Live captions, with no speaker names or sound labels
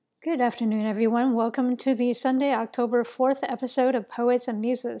Good afternoon, everyone. Welcome to the Sunday, October 4th episode of Poets and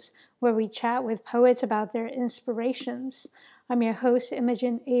Muses, where we chat with poets about their inspirations. I'm your host,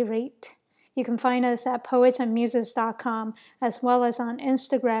 Imogen A. Rate. You can find us at poetsandmuses.com as well as on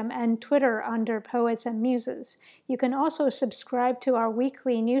Instagram and Twitter under Poets and Muses. You can also subscribe to our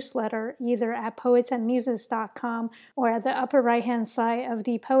weekly newsletter either at poetsandmuses.com or at the upper right-hand side of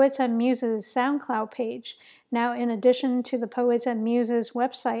the Poets and Muses SoundCloud page. Now, in addition to the Poets and Muses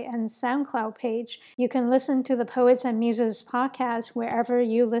website and SoundCloud page, you can listen to the Poets and Muses podcast wherever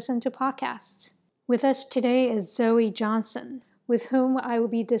you listen to podcasts. With us today is Zoe Johnson, with whom I will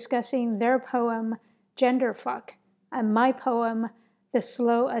be discussing their poem, Genderfuck, and my poem, The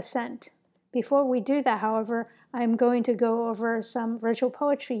Slow Ascent. Before we do that, however, I'm going to go over some virtual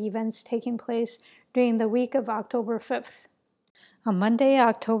poetry events taking place during the week of October 5th. On Monday,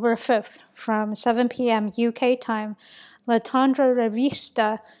 October 5th, from 7 p.m. UK time, La Tendre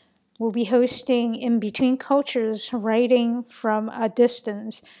Revista will be hosting In Between Cultures Writing from a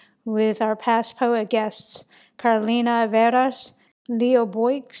Distance with our past poet guests Carolina Veras, Leo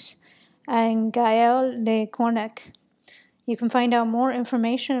Boix, and Gael Le Cornec. You can find out more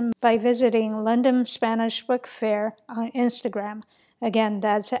information by visiting London Spanish Book Fair on Instagram. Again,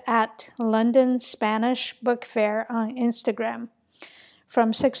 that's at London Spanish Book Fair on Instagram.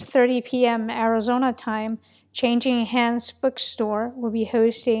 From 6:30 p.m. Arizona time, Changing Hands Bookstore will be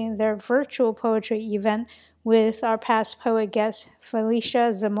hosting their virtual poetry event with our past poet guests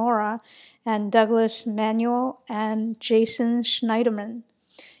Felicia Zamora and Douglas Manuel and Jason Schneiderman.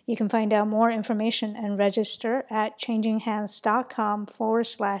 You can find out more information and register at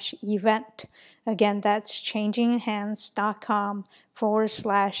changinghands.com/event. Again, that's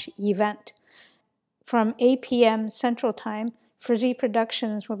changinghands.com/event. From 8 p.m. Central Time, Frizzy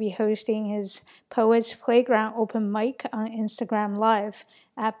Productions will be hosting his Poets Playground open mic on Instagram Live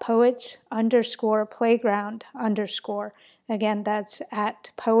at poets_playground_. Again, that's at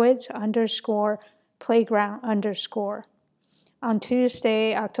poets_playground_. On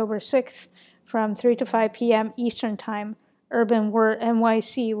Tuesday, October 6th, from 3 to 5 p.m. Eastern Time, Urban Word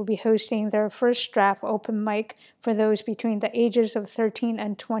NYC will be hosting their first draft open mic for those between the ages of 13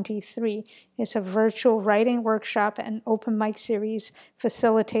 and 23. It's a virtual writing workshop and open mic series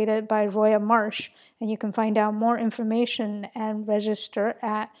facilitated by Roya Marsh, and you can find out more information and register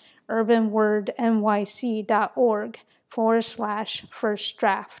at urbanwordnyc.org/first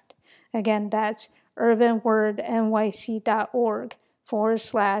draft. Again, that's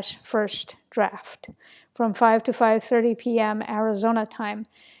urbanwordnyc.org/first draft. From 5 to 5:30 p.m. Arizona time,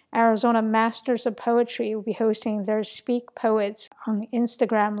 Arizona Masters of Poetry will be hosting their Speak Poets on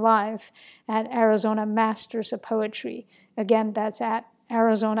Instagram Live at Arizona Masters of Poetry. Again, that's at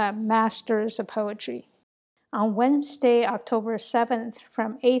Arizona Masters of Poetry. On Wednesday, October 7th,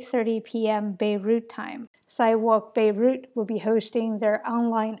 from 8:30 p.m. Beirut time, Sidewalk Beirut will be hosting their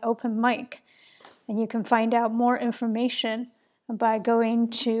online open mic. And you can find out more information by going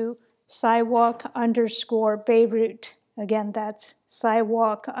to sidewalk_Beirut. Again, that's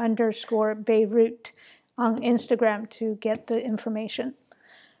sidewalk_Beirut on Instagram to get the information.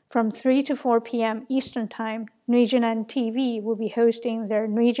 From 3 to 4 p.m. Eastern Time, Nuijian TV will be hosting their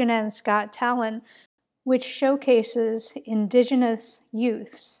Nuijian's Got Talent, which showcases Indigenous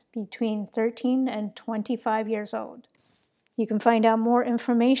youths between 13 and 25 years old. You can find out more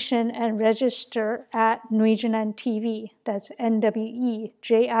information and register at Nuijian TV. That's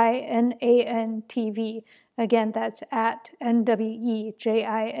NWEJINAN TV. Again, that's at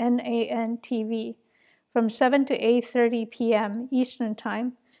NWEJINAN TV. From 7 to 8:30 p.m. Eastern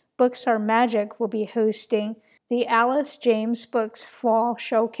Time, Books Are Magic will be hosting the Alice James Books Fall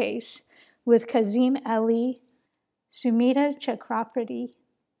Showcase with Kazim Ali, Sumita Chakrabarti,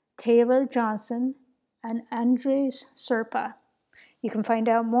 Taylor Johnson, and Andres Serpa. You can find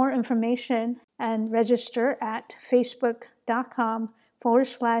out more information and register at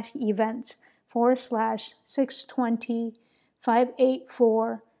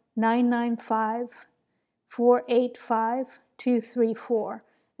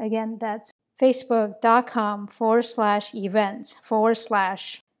Again, that's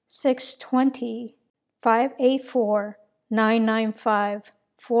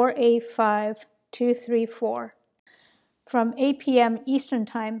From 8 p.m. Eastern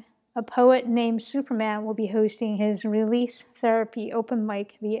Time, a poet named Superman will be hosting his Release Therapy open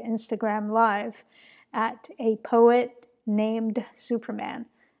mic via Instagram Live at A Poet Named Superman.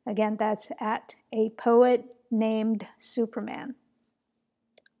 Again, that's at A Poet Named Superman.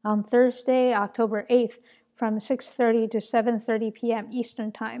 On Thursday, October 8th, from 6:30 to 7:30 p.m.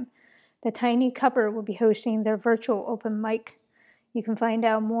 Eastern Time, the Tiny Cupboard will be hosting their virtual open mic. You can find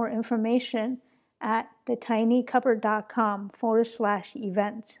out more information at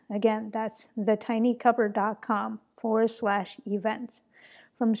thetinycupboard.com/events. Again, that's thetinycupboard.com/events.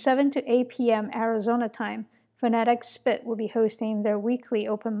 From 7 to 8 p.m. Arizona time, Phonetic Spit will be hosting their weekly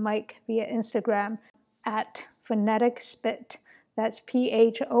open mic via Instagram at Phonetic Spit. That's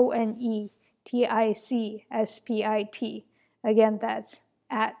PHONETICSPIT. Again, that's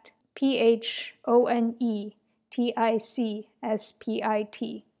at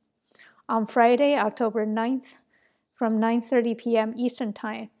PHONETICSPIT. On Friday, October 9th, from 9:30 p.m. Eastern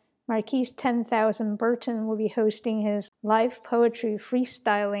Time, Marquise 10,000 Burton will be hosting his live poetry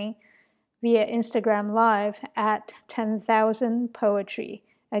freestyling via Instagram Live at 10,000 Poetry.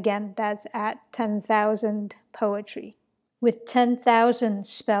 Again, that's at 10,000 Poetry, with 10,000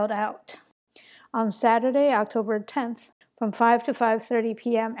 spelled out. On Saturday, October 10th, from 5 to 5:30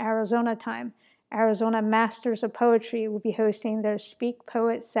 p.m. Arizona time, Arizona Masters of Poetry will be hosting their Speak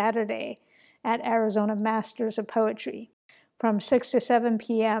Poet Saturday at Arizona Masters of Poetry. From 6 to 7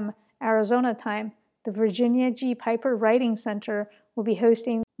 p.m. Arizona time, the Virginia G. Piper Writing Center will be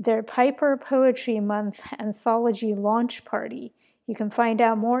hosting their Piper Poetry Month Anthology Launch Party. You can find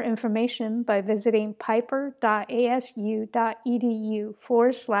out more information by visiting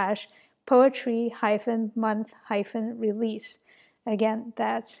piper.asu.edu/poetry-month-release. Again,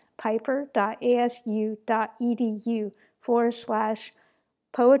 that's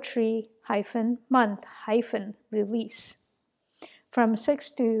piper.asu.edu/poetry-month-release. From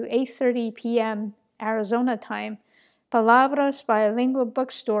 6 to 8:30 p.m. Arizona time, Palabras Bilingual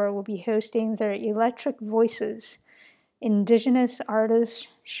Bookstore will be hosting their Electric Voices Indigenous Artists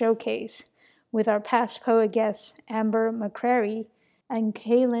Showcase with our past poet guests Amber McCrary and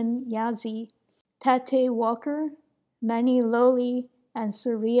Kaylin Yazzie, Tate Walker, Manny Loli, and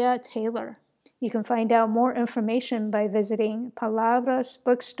Saria Taylor. You can find out more information by visiting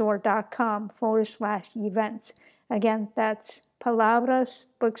palabrasbookstore.com/events. Again, that's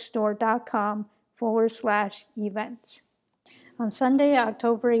palabrasbookstore.com/events. On Sunday,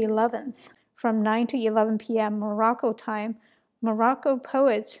 October 11th, from 9 to 11 p.m. Morocco time, Morocco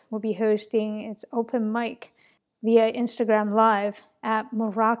Poets will be hosting its open mic via Instagram Live at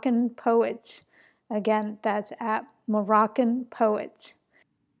Moroccan Poets. Again, that's at Moroccan Poets.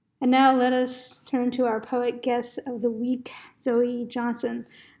 And now let us turn to our poet guest of the week, Zoe Johnson.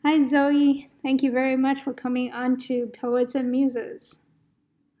 Hi, Zoe. Thank you very much for coming on to Poets and Muses.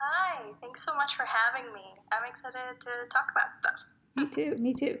 Hi, thanks so much for having me. I'm excited to talk about stuff.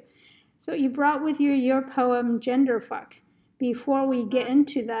 Me too. So you brought with you your poem, Genderfuck. Before we get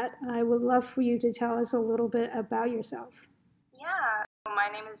into that, I would love for you to tell us a little bit about yourself. Yeah, my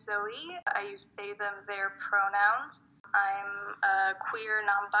name is Zoe. I use they, them, their pronouns. I'm a queer,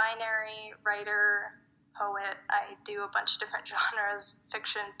 non-binary writer, poet. I do a bunch of different genres,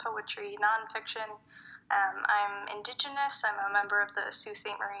 fiction, poetry, nonfiction. I'm Indigenous. I'm a member of the Sault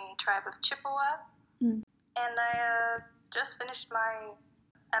Ste. Marie tribe of Chippewa. And I just finished my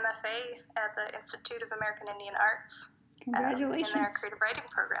MFA at the Institute of American Indian Arts. Congratulations. In their creative writing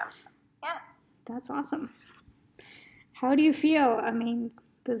programs. Yeah. That's awesome. How do you feel? I mean,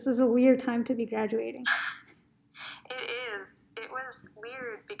 this is a weird time to be graduating. It is. It was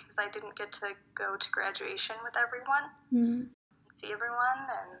weird because I didn't get to go to graduation with everyone, see everyone,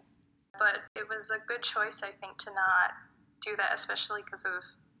 but it was a good choice, I think, to not do that, especially because of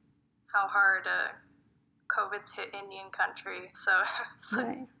how hard COVID's hit Indian country. So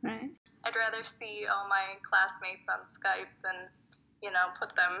right. I'd rather see all my classmates on Skype than,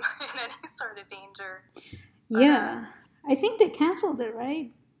 put them in any sort of danger. Yeah. I think they canceled it,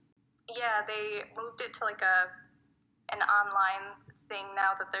 right? Yeah, they moved it to like an online thing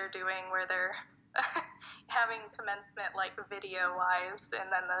now that they're doing where they're having commencement like video wise,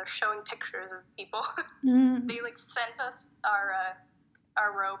 and then they're showing pictures of people. They like sent us our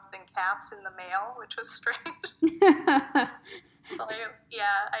robes and caps in the mail, which was strange. So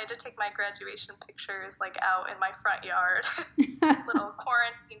I had to take my graduation pictures like out in my front yard. Little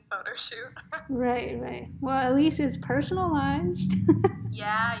quarantine photo shoot. Right. Well, at least it's personalized.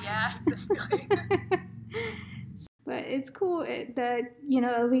 Yeah, exactly. But it's cool that,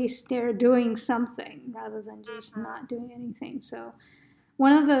 at least they're doing something rather than just not doing anything. So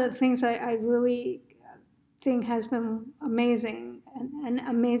one of the things I really think has been amazing, an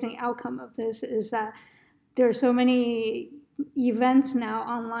amazing outcome of this is that there are so many events now,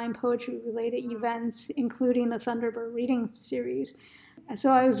 online poetry-related events, including the Thunderbird Reading Series.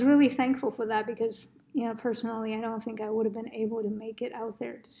 So I was really thankful for that because, personally, I don't think I would have been able to make it out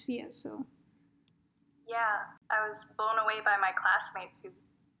there to see it. So. Yeah, I was blown away by my classmates who,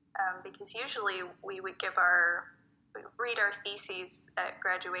 because usually we would give our read our theses at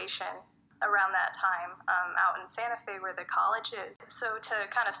graduation around that time out in Santa Fe where the college is. So to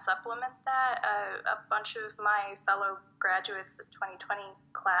kind of supplement that, a bunch of my fellow graduates, the 2020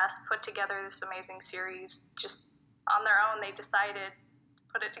 class, put together this amazing series just on their own. They decided to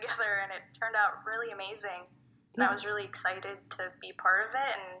put it together, and it turned out really amazing. And I was really excited to be part of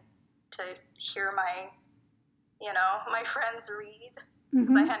it and to hear my friends read,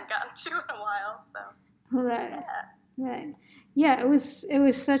 because I hadn't gotten to in a while. So right, right, yeah. It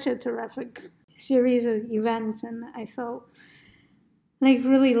was such a terrific series of events, and I felt like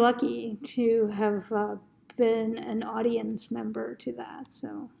really lucky to have been an audience member to that.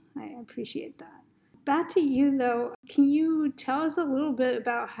 So I appreciate that. Back to you, though. Can you tell us a little bit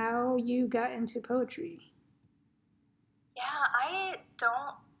about how you got into poetry? Yeah, I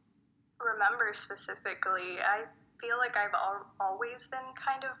don't remember specifically. I feel like I've always been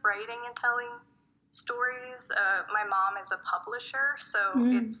kind of writing and telling stories. My mom is a publisher, so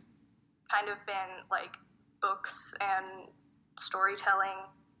it's kind of been like books and storytelling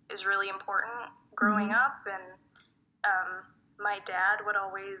is really important growing up. And my dad would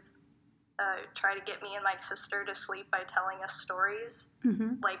always try to get me and my sister to sleep by telling us stories,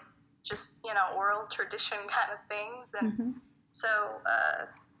 like just, oral tradition kind of things. And so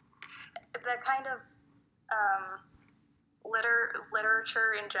the kind of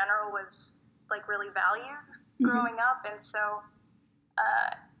literature in general was like really valued growing up. And so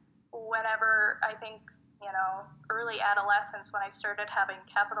whenever I think, early adolescence, when I started having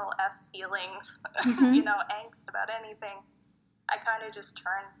capital F feelings, angst about anything, I kind of just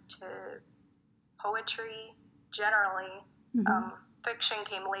turned to poetry generally. Fiction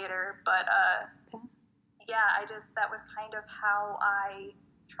came later, but that was kind of how I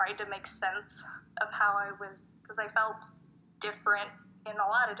tried to make sense of how I was, because I felt different in a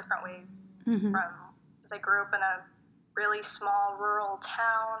lot of different ways. Because I grew up in a really small rural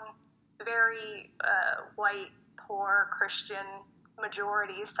town, very white, poor Christian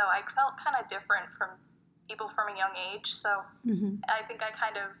majority, so I felt kind of different from people from a young age. So I think I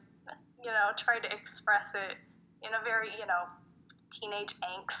kind of, tried to express it in a very, teenage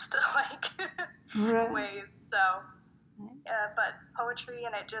angst like ways. So, but poetry,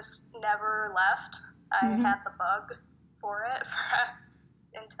 and it just never left. I had the bug for it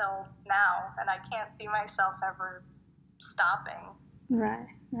until now, and I can't see myself ever stopping.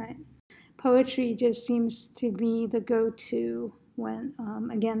 Right. Poetry just seems to be the go-to when,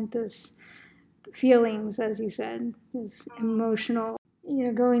 again, this feelings, as you said, this emotional,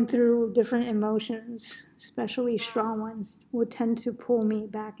 going through different emotions, especially strong ones, would tend to pull me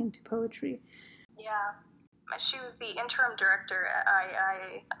back into poetry. Yeah. She was the interim director at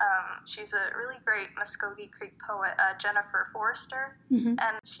II. She's a really great Muskogee Creek poet, Jennifer Forrester,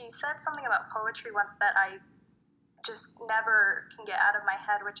 and she said something about poetry once that I just never can get out of my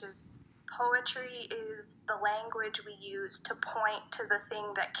head, which is poetry is the language we use to point to the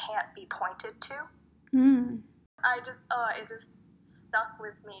thing that can't be pointed to. It just stuck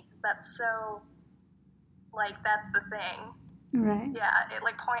with me, because that's so, that's the thing. Right. Yeah, it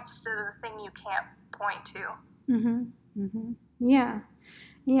points to the thing you can't point to. Yeah.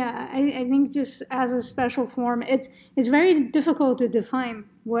 I think just as a special form, it's very difficult to define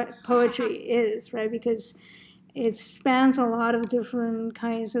what poetry is, right? Because it spans a lot of different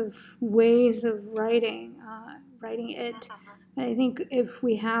kinds of ways of writing it. And I think if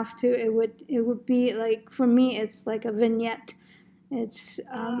we have to, it would be for me, it's like a vignette. It's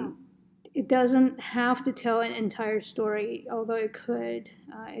it doesn't have to tell an entire story, although it could.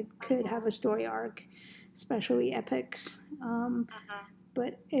 It could have a story arc, especially epics.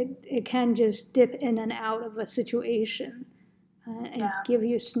 But it can just dip in and out of a situation and give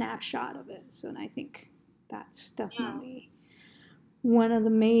you a snapshot of it. So, and I think that's definitely one of the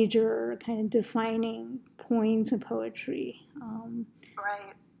major kind of defining points of poetry.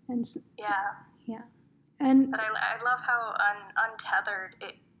 Right. And yeah. And but I love how untethered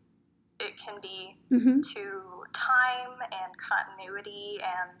it can be to time and continuity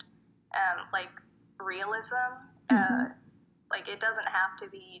and realism. It doesn't have to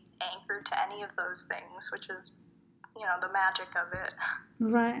be anchored to any of those things, which is, the magic of it.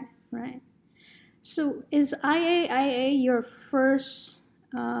 Right. So is IAIA your first,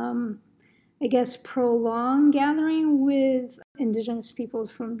 prolonged gathering with Indigenous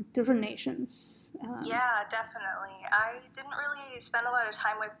peoples from different nations? Yeah, definitely. I didn't really spend a lot of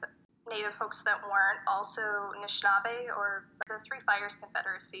time with Native folks that weren't also Anishinaabe, or the Three Fires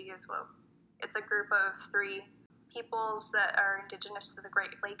Confederacy it's a group of three peoples that are indigenous to the Great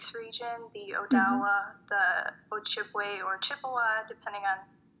Lakes region, the Odawa, the Ojibwe or Chippewa, depending on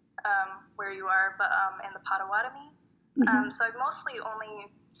where you are, and the Potawatomi. So I've mostly only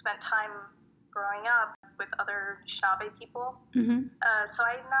spent time growing up with other Anishinaabe people. So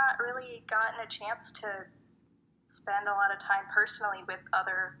I've not really gotten a chance to spend a lot of time personally with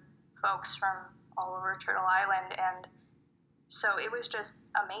other folks from all over Turtle Island. And so it was just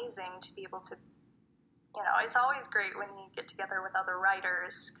amazing to be able to, it's always great when you get together with other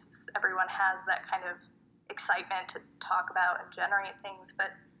writers because everyone has that kind of excitement to talk about and generate things.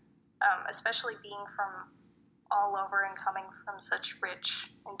 But especially being from all over and coming from such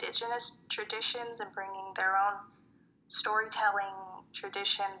rich indigenous traditions and bringing their own storytelling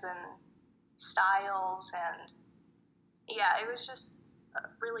traditions and styles, and it was just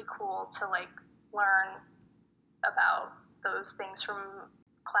really cool to learn about those things from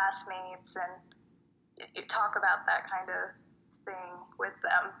classmates and you talk about that kind of thing with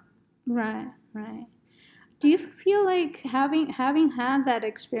them. Right. Do you feel like having had that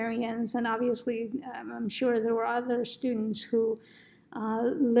experience, and obviously I'm sure there were other students who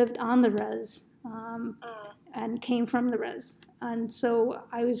lived on the res and came from the res, and so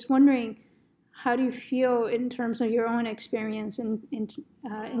I was wondering, how do you feel in terms of your own experience in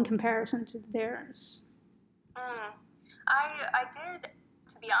comparison to theirs? I did,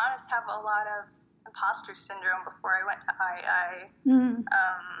 to be honest, have a lot of imposter syndrome before I went to II.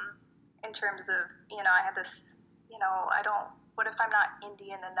 In terms of, I had this, what if I'm not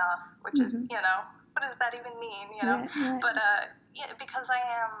Indian enough, which is, what does that even mean, Right. But because I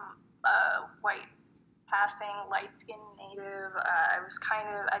am white passing, light-skinned native,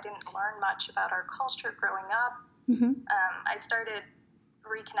 I didn't learn much about our culture growing up. I started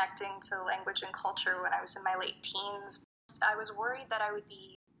reconnecting to language and culture when I was in my late teens. I was worried that I would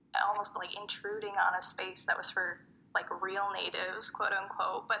be almost intruding on a space that was for real natives, quote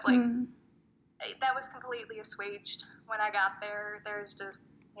unquote, but that was completely assuaged when I got there. There's just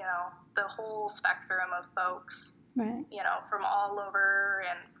the whole spectrum of folks, right, from all over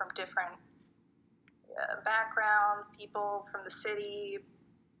and from different backgrounds, people from the city,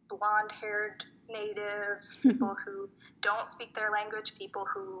 blonde-haired natives, people who don't speak their language, people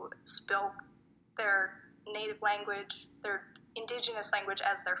who spoke their native language, their indigenous language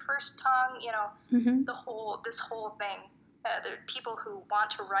as their first tongue, this whole thing. There are people who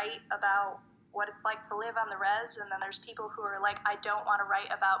want to write about what it's like to live on the res, and then there's people who are like, I don't want to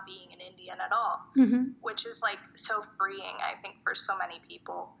write about being an Indian at all, which is so freeing, I think, for so many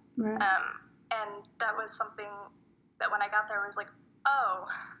people. Right. And that was something that when I got there was oh,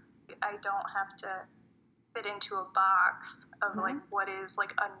 I don't have to fit into a box of what is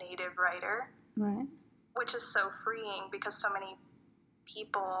a native writer. Right. Which is so freeing because so many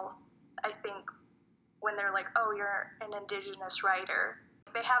people, I think, when they're oh, you're an indigenous writer,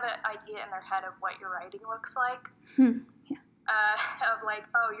 they have an idea in their head of what your writing looks like. Yeah. Of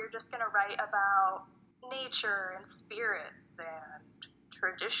oh, you're just going to write about nature and spirits and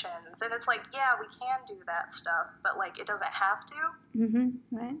traditions. And it's yeah, we can do that stuff, but it doesn't have to.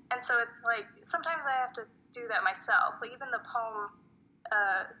 Right. And so it's sometimes I have to do that myself. Even the poem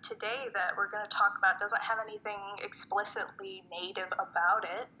today that we're going to talk about doesn't have anything explicitly native about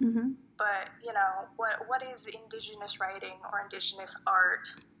it, but what is indigenous writing or indigenous art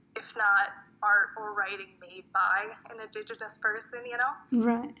if not art or writing made by an indigenous person?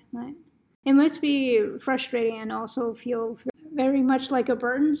 Right. It must be frustrating and also feel very much like a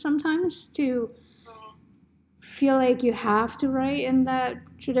burden sometimes to feel like you have to write in that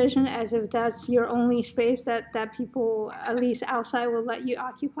tradition, as if that's your only space that people, at least outside, will let you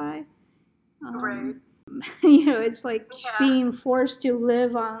occupy. Right. It's being forced to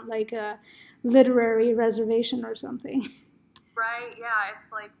live on a literary reservation or something. Right, yeah.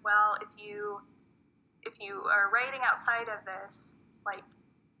 It's well, if you are writing outside of this,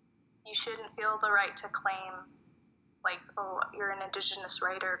 you shouldn't feel the right to claim, oh, you're an indigenous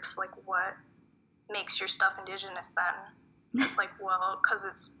writer, because, what makes your stuff indigenous then? It's well,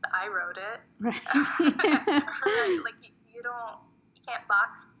 because I wrote it. Right. Right. You can't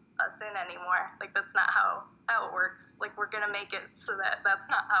box us in anymore. That's not how it works. We're going to make it so that's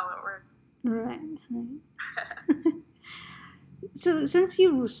not how it works. Right. So since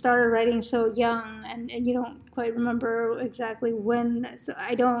you started writing so young and you don't quite remember exactly when, so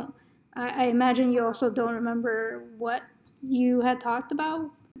I imagine you also don't remember what you had talked about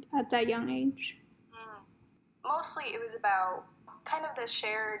at that young age. Mostly it was about kind of the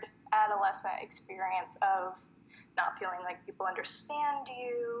shared adolescent experience of not feeling like people understand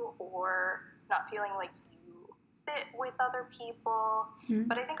you or not feeling like you fit with other people.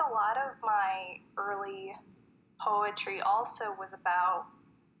 But I think a lot of my early poetry also was about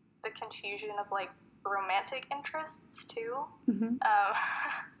the confusion of romantic interests too.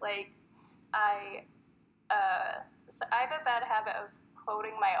 I So I have a bad habit of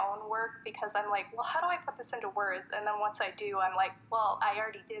quoting my own work because I'm like, well, how do I put this into words? And then once I do, I'm like, well, I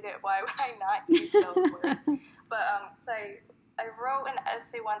already did it. Why would I not use those words? But so I wrote an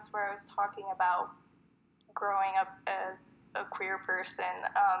essay once where I was talking about growing up as a queer person,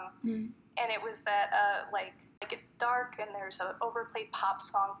 and it was that like it's dark and there's an overplayed pop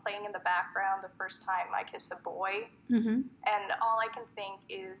song playing in the background the first time I kiss a boy, and all I can think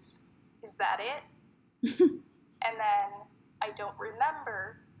is that it? And then I don't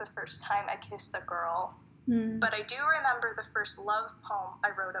remember the first time I kissed a girl, but I do remember the first love poem I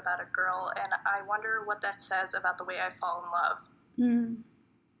wrote about a girl, and I wonder what that says about the way I fall in love.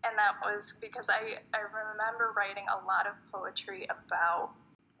 And that was because I remember writing a lot of poetry about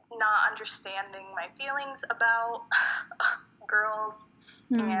not understanding my feelings about girls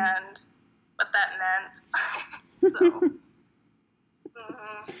and what that meant. So,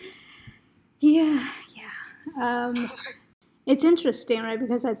 yeah. It's interesting, right?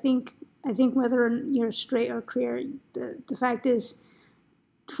 Because I think whether you're straight or queer, the fact is,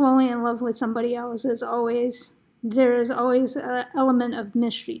 falling in love with somebody else is always, there is always an element of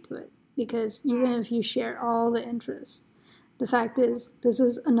mystery to it, because even if you share all the interests, the fact is this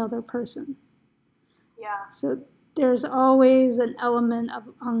is another person. Yeah. So there's always an element of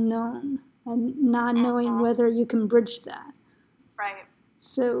unknown and not knowing whether you can bridge that. Right.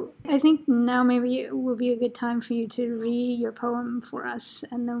 So I think now maybe it will be a good time for you to read your poem for us,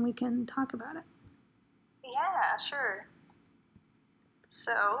 and then we can talk about it. Yeah, sure.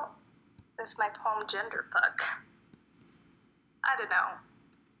 So, this is my poem, Gender Fuck. I don't know.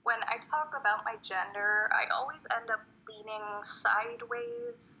 When I talk about my gender, I always end up leaning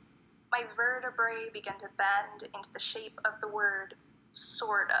sideways. My vertebrae begin to bend into the shape of the word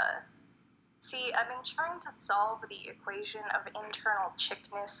sorta. See, I've been trying to solve the equation of internal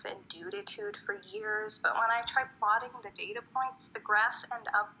chickness and duditude for years, but when I try plotting the data points, the graphs end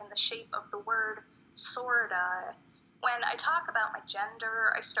up in the shape of the word sorta. When I talk about my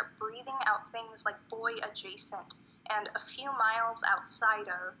gender, I start breathing out things like boy adjacent and a few miles outside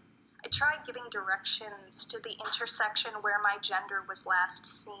of. I try giving directions to the intersection where my gender was last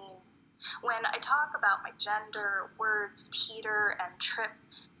seen. When I talk about my gender, words teeter and trip,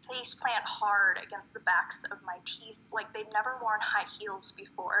 face plant hard against the backs of my teeth like they've never worn high heels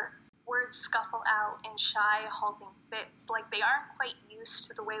before. Words scuffle out in shy, halting fits like they aren't quite used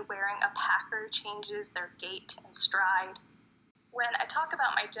to the way wearing a packer changes their gait and stride. When I talk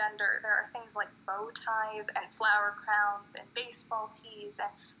about my gender, there are things like bow ties and flower crowns and baseball tees and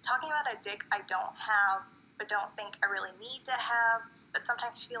talking about a dick I don't have, but don't think I really need to have, but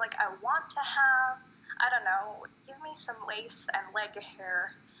sometimes feel like I want to have. I don't know, give me some lace and leg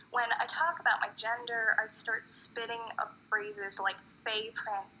hair. When I talk about my gender, I start spitting up phrases like fae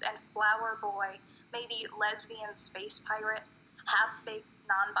prince and flower boy, maybe lesbian space pirate, half-baked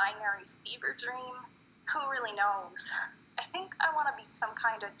non-binary fever dream. Who really knows? I think I want to be some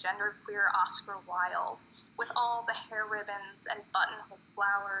kind of genderqueer Oscar Wilde, with all the hair ribbons and buttonhole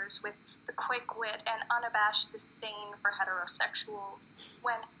flowers, with the quick wit and unabashed disdain for heterosexuals.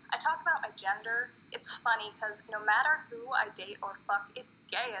 When I talk about my gender, it's funny because no matter who I date or fuck, it's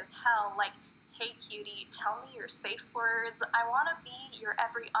gay as hell. Like, hey cutie, tell me your safe words. I want to be your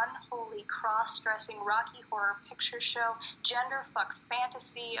every unholy, cross-dressing Rocky Horror Picture Show gender fuck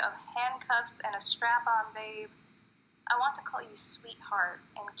fantasy of handcuffs and a strap-on babe. I want to call you sweetheart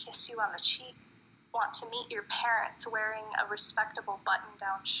and kiss you on the cheek. Want to meet your parents wearing a respectable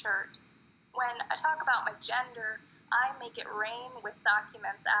button-down shirt. When I talk about my gender, I make it rain with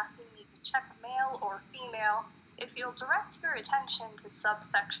documents asking me to check male or female. If you'll direct your attention to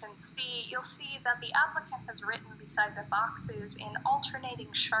subsection C, you'll see that the applicant has written beside the boxes in alternating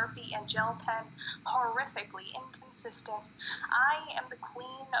Sharpie and gel pen, horrifically inconsistent, I am the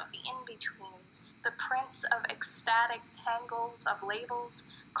queen of the in-betweens, the prince of ecstatic tangles of labels.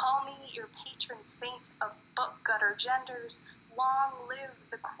 Call me your patron saint of book gutter genders. Long live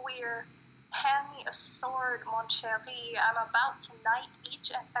the queer. Hand me a sword, mon chéri. I'm about to knight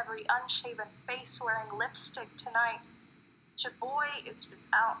each and every unshaven face wearing lipstick tonight. Your boy is just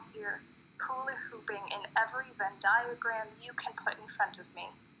out here, hula hooping in every Venn diagram you can put in front of me.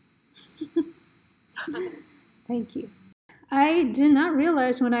 Thank you. I did not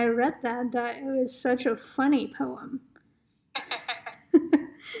realize when I read that it was such a funny poem.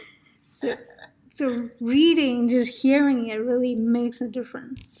 So reading, just hearing it really makes a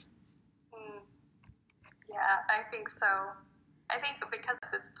difference. Yeah, I think so. I think because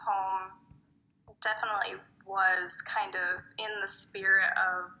this poem definitely was kind of in the spirit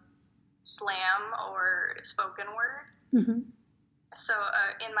of slam or spoken word. Mm-hmm. So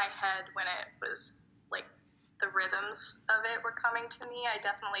in my head, when it was like the rhythms of it were coming to me, I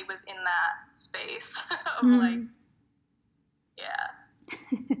definitely was in that space of like, yeah.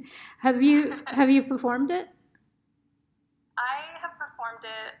 Have you performed it? I have performed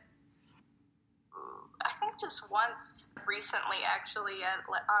it, I think just once recently, actually, at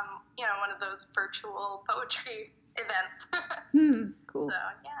one of those virtual poetry events. Cool. So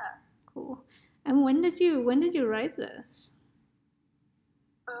yeah. Cool. And when did you write this?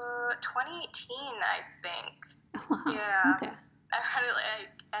 2018, I think. Oh, wow. Yeah. Okay. I read it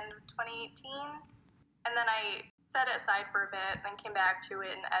like end of 2018, and then I set it aside for a bit, then came back to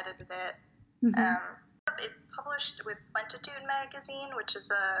it and edited it. It's published with Plentitude magazine, which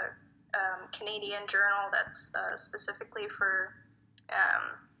is a Canadian journal that's specifically for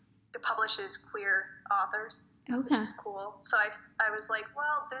it publishes queer authors, which is cool. So I was like,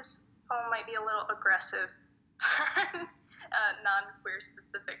 well, this poem might be a little aggressive for non-queer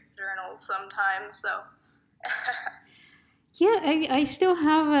specific journals sometimes. So yeah, I still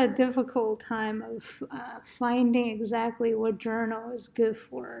have a difficult time of finding exactly what journal is good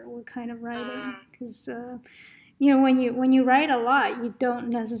for what kind of writing, because when you write a lot, you don't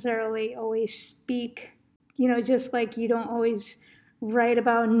necessarily always speak, just like you don't always write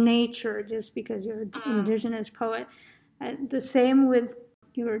about nature just because you're an Indigenous poet. The same with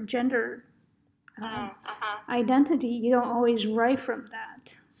your gender identity. You don't always write from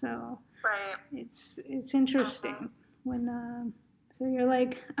that. So right. It's interesting when so you're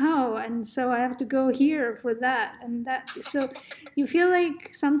like, oh, and so I have to go here for that and that. So you feel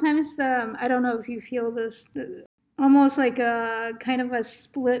like sometimes I don't know if you feel this. Almost like a kind of a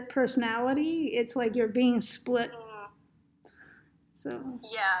split personality. It's like you're being split. So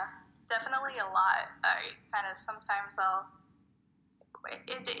yeah, definitely a lot. I kind of sometimes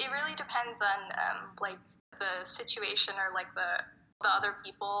it really depends on like the situation or like the other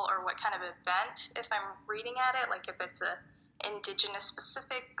people or what kind of event. If I'm reading at it, like if it's a Indigenous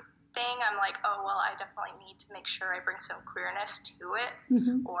specific thing, I'm like, oh well, I definitely need to make sure I bring some queerness to it.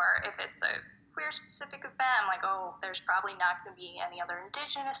 Or if it's a queer specific event, I'm like, oh, there's probably not going to be any other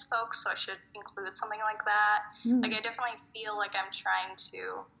Indigenous folks, so I should include something like that. Like I definitely feel like I'm trying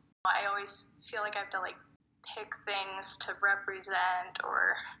to, I always feel like I have to like pick things to represent,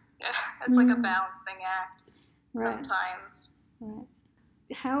 or it's like a balancing act sometimes. Right.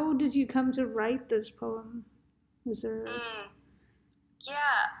 How did you come to write this poem? Was there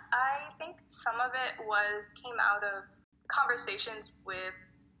Yeah, I think some of it came out of conversations with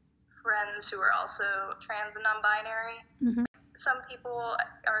friends who are also trans and non-binary. Some people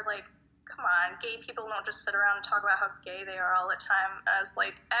are like, come on, gay people don't just sit around and talk about how gay they are all the time. I was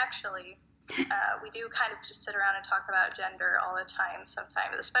like, actually, we do kind of just sit around and talk about gender all the time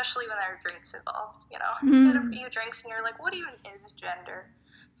sometimes, especially when there are drinks involved, you get a few drinks and you're like, what even is gender?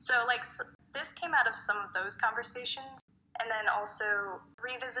 So like this came out of some of those conversations, and then also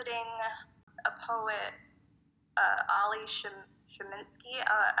revisiting a poet, Ali Sheminsky.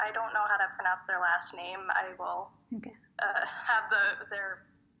 I don't know how to pronounce their last name. I will have their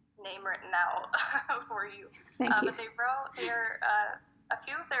name written out for you. Thank you. But they wrote a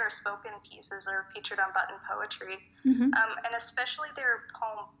few of their spoken pieces are featured on Button Poetry, and especially their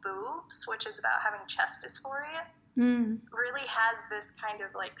poem Boobs, which is about having chest dysphoria, really has this kind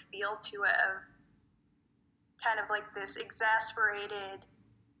of like feel to it of kind of like this exasperated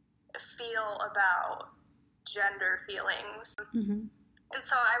feel about gender feelings. And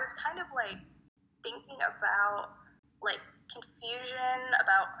so I was kind of like thinking about like confusion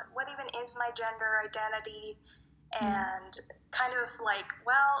about what even is my gender identity, and kind of like,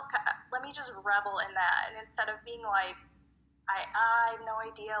 well, let me just revel in that, and instead of being like I have no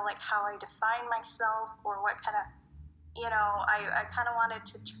idea like how I define myself or what kind of, I kind of wanted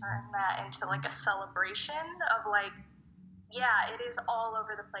to turn that into like a celebration of like, yeah, it is all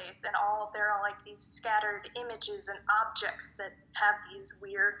over the place, and there are like these scattered images and objects that have these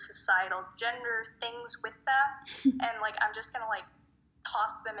weird societal gender things with them, and like I'm just gonna like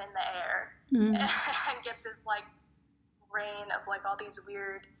toss them in the air and get this like rain of like all these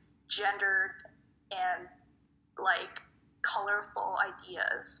weird gendered and like colorful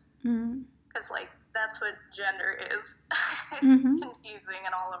ideas, because like that's what gender is. It's confusing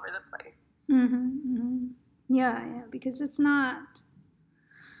and all over the place. Yeah, because it's not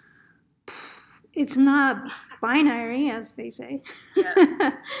binary, as they say.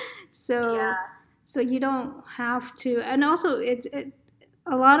 Yeah. So you don't have to, and also it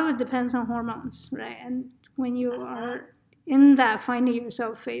a lot of it depends on hormones, right? And when you are in that finding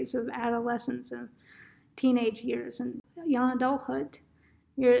yourself phase of adolescence and teenage years and young adulthood,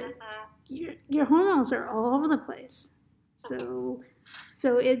 your hormones are all over the place. So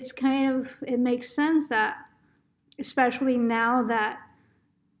it's kind of, it makes sense that especially now that,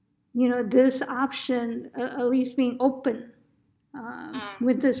 this option, at least being open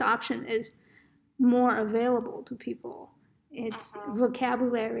with this option, is more available to people. It's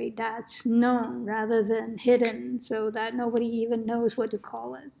vocabulary that's known rather than hidden, so that nobody even knows what to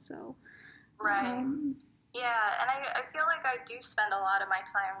call it. So, right. Yeah, and I feel like I do spend a lot of my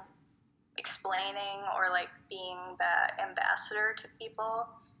time explaining or like being the ambassador to people.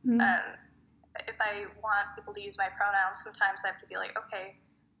 If I want people to use my pronouns, sometimes I have to be like, okay,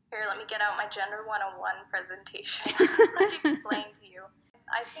 here, let me get out my Gender 101 presentation, like explain to you.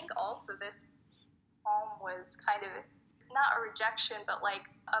 I think also this poem was kind of not a rejection, but like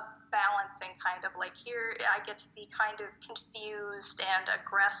a balancing kind of like, here I get to be kind of confused and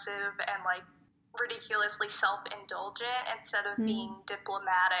aggressive and like ridiculously self-indulgent instead of being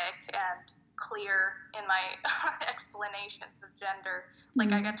diplomatic and clear in my explanations of gender.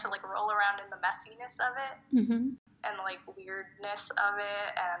 Like I get to like roll around in the messiness of it and like weirdness of it.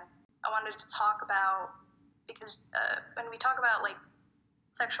 And I wanted to talk about, because when we talk about like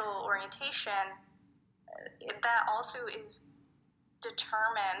sexual orientation, that also is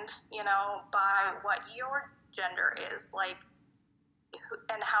determined, by what your gender is, like,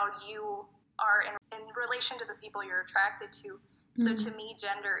 and how you are in relation to the people you're attracted to. So to me,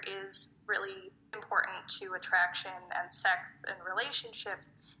 gender is really important to attraction and sex and relationships.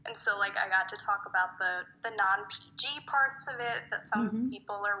 And so like I got to talk about the non-PG parts of it that some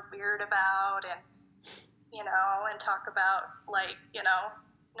people are weird about, and and talk about like,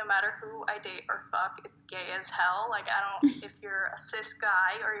 no matter who I date or fuck, it's gay as hell. Like I don't, if you're a cis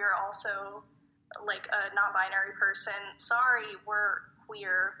guy or you're also like a non-binary person, sorry, we're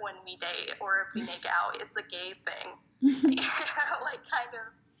queer when we date, or if we make out, it's a gay thing. Like kind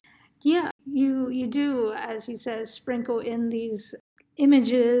of. Yeah, you do, as you said, sprinkle in these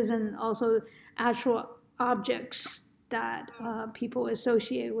images and also actual objects that people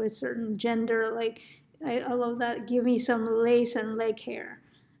associate with certain gender. Like I love that. Give me some lace and leg hair,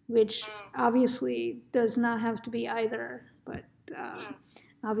 which obviously does not have to be either, but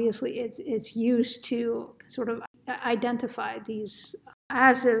obviously it's used to sort of identify these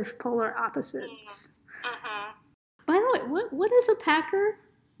as if polar opposites. By the way, what is a packer?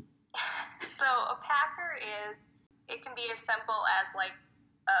 So a packer it can be as simple as like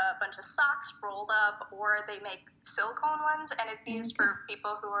a bunch of socks rolled up, or they make silicone ones, and it's used for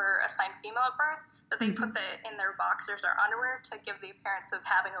people who are assigned female at birth, that they put in their boxers or underwear to give the appearance of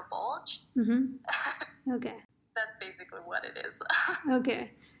having a bulge. Okay. That's basically what it is.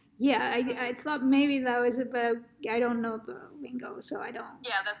 Okay. Yeah, I thought maybe that was it, but I don't know the lingo, so I don't.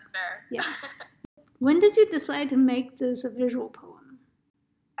 Yeah, that's fair. Yeah. When did you decide to make this a visual poem?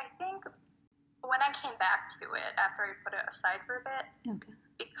 I think when I came back to it after I put it aside for a bit. Okay.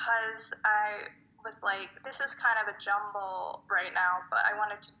 Because I was like, this is kind of a jumble right now, but I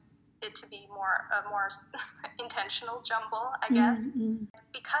wanted it to be a more intentional jumble, I guess.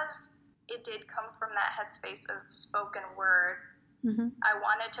 Because it did come from that headspace of spoken word, I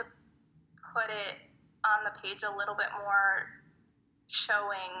wanted to put it on the page a little bit more,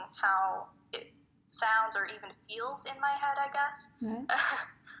 showing how it sounds or even feels in my head, I guess. Right.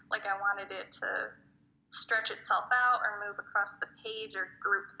 Like I wanted it to stretch itself out or move across the page or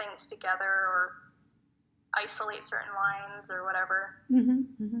group things together or isolate certain lines or whatever.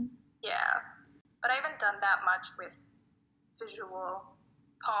 Yeah. But I haven't done that much with visual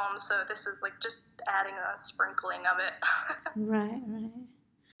poems, so this is like just adding a sprinkling of it. Right.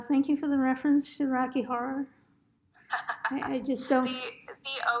 Thank you for the reference to Rocky Horror. I just don't...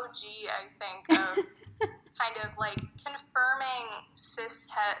 The OG, I think, of kind of like confirming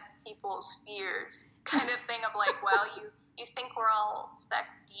cis-het people's fears, kind of thing of like, well, you think we're all sex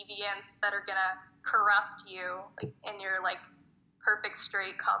deviants that are gonna corrupt you, like, in your like perfect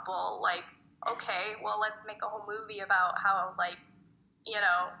straight couple, like, okay, well, let's make a whole movie about how like,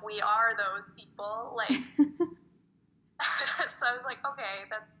 we are those people, like. So I was like, okay,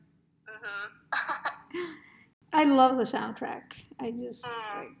 that's I love the soundtrack. I just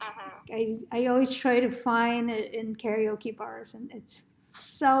I always try to find it in karaoke bars, and it's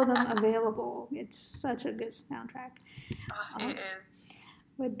seldom available. It's such a good soundtrack. It is.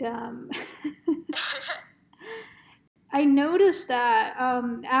 But I noticed that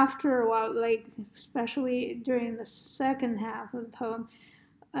after a while, like especially during the second half of the poem,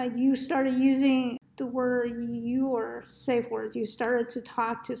 you started using the word your safe words. You started to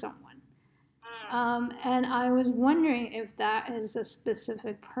talk to someone. And I was wondering if that is a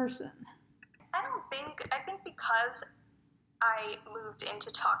specific person. I think because I moved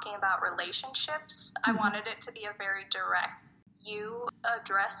into talking about relationships, I wanted it to be a very direct you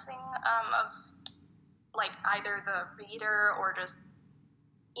addressing of like either the reader or just,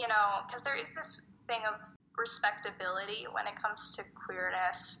 you know, because there is this thing of respectability when it comes to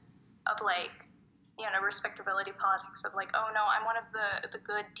queerness, of like, you know, respectability politics of like, oh no, I'm one of the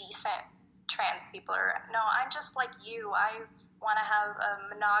good, decent trans people, or no, I'm just like you. I want to have a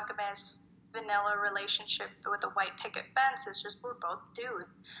monogamous vanilla relationship with a white picket fence. It's just we're both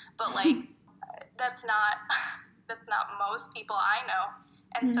dudes. But like that's not most people I know.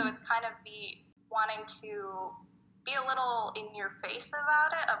 And so it's kind of the wanting to be a little in your face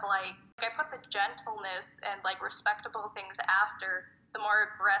about it, of like I put the gentleness and like respectable things after the more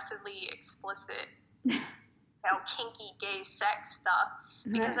aggressively explicit, you know, kinky gay sex stuff,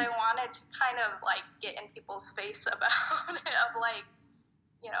 because I wanted to kind of like get in people's face about it, of like,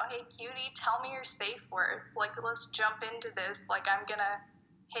 you know, hey cutie, tell me your safe words, like let's jump into this, like I'm gonna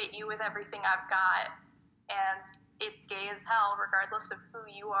hit you with everything I've got, and it's gay as hell regardless of who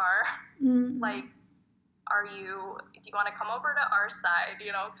you are. Like, do you want to come over to our side,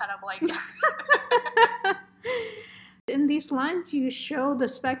 you know, kind of like. In these lines you show the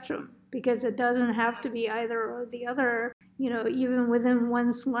spectrum, because it doesn't have to be either or the other. You know, even within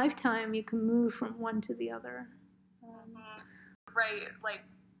one's lifetime you can move from one to the other. Right, like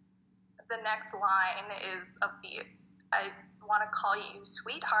the next line is of the I want to call you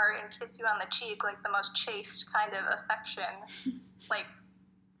sweetheart and kiss you on the cheek, like the most chaste kind of affection. Like,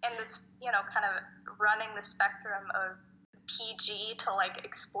 and this, you know, kind of running the spectrum of PG to like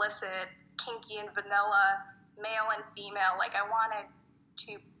explicit, kinky and vanilla, male and female. Like I wanted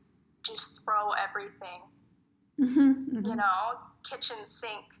to just throw everything, you know, kitchen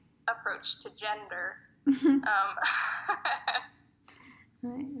sink approach to gender.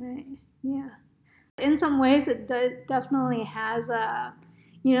 Right, yeah. In some ways, it definitely has a,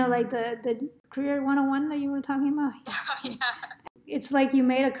 you know, like the Queer 101 that you were talking about. Yeah. It's like you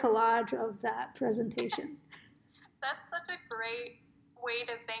made a collage of that presentation. That's such a great way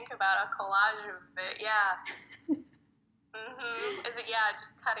to think about a collage of it. Yeah. Is it, yeah,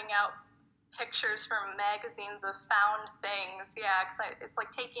 just cutting out pictures from magazines of found things. Yeah, because it's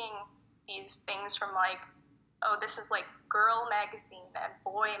like taking these things from like, oh, this is like girl magazine and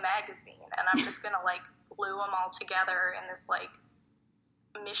boy magazine, and I'm just gonna like glue them all together in this like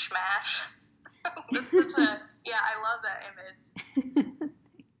mishmash. That's such a, yeah, I love that image.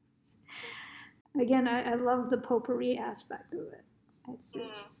 Again, I love the potpourri aspect of it. It's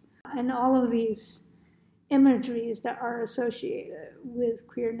just, and all of these imageries that are associated with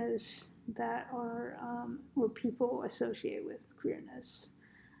queerness, that are or people associate with queerness.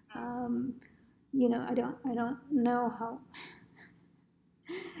 You know, I don't know how.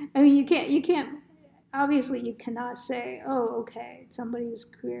 I mean, you can't. Obviously, you cannot say, "Oh, okay, somebody is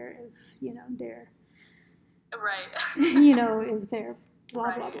queer," if you know they're right. You know, if they're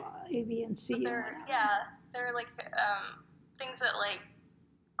blah blah blah, A, B, and C. They're like things that like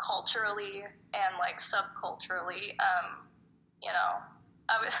culturally and like subculturally, you know.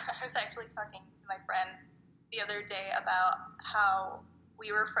 I was actually talking to my friend the other day about how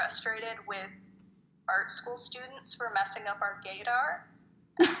we were frustrated with art school students for messing up our gaydar.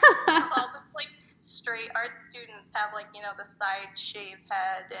 Because all this like straight art students have like, you know, the side shave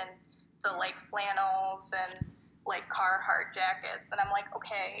head and the like flannels and like Carhartt jackets, and I'm like,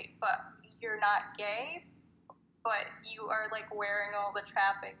 okay, but you're not gay, but you are like wearing all the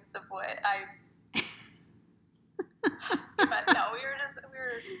trappings of what I. But no, we were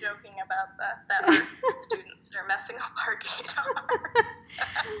joking about that art students are messing up our gaydar.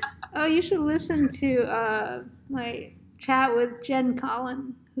 Oh, you should listen to my chat with Jen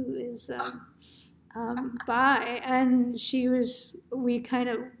Collin, who is bi, and we kind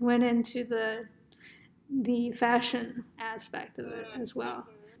of went into the fashion aspect of it as well.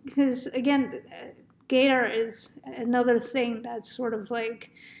 Because again, gaydar is another thing that's sort of like,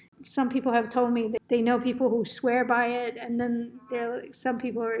 some people have told me that they know people who swear by it, and then some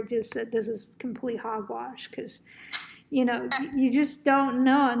people are just said this is complete hogwash, because you know you just don't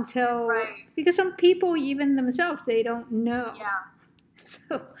know until because some people even themselves, they don't know.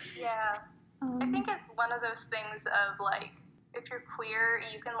 So yeah, I think it's one of those things of like, if you're queer,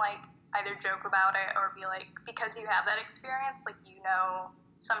 you can like either joke about it or be like, because you have that experience, like, you know,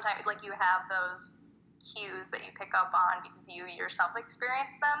 sometimes like you have those cues that you pick up on because you yourself experience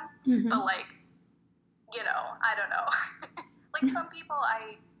them. But like, you know, I don't know. Like some people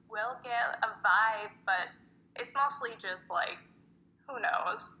I will get a vibe, but it's mostly just like, who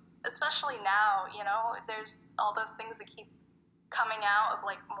knows? Especially now, you know, there's all those things that keep coming out of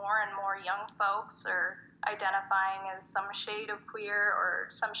like more and more young folks are identifying as some shade of queer or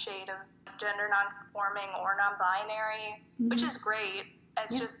some shade of gender non-conforming or non-binary, which is great.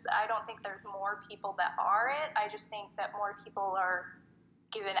 It's just, I don't think there's more people that are it. I just think that more people are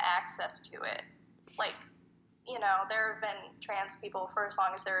given access to it. Like, you know, there have been trans people for as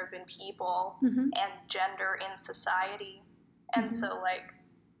long as there have been people and gender in society. And so, like,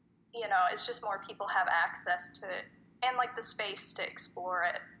 you know, it's just more people have access to it and, like, the space to explore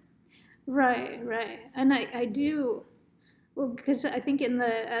it. Right. And I do, well, because I think in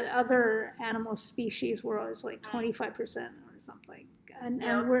the other animal species world, it's like 25% or something.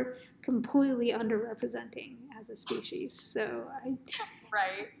 And we're completely underrepresenting as a species. So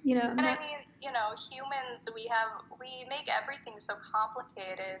Right. You know, and I mean, you know, humans, we make everything so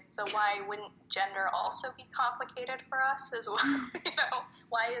complicated. So why wouldn't gender also be complicated for us as well? You know,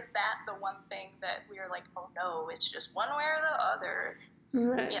 why is that the one thing that we're like, oh no, it's just one way or the other?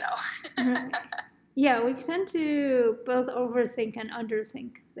 Right. You know. Right. Yeah, we tend to both overthink and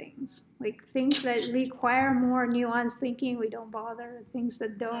underthink things. Like things that require more nuanced thinking, we don't bother. Things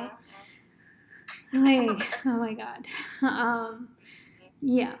that don't, like, oh my God.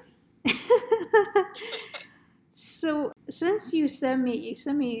 Yeah. So since you sent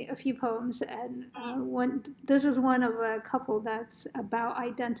me a few poems, and this is one of a couple that's about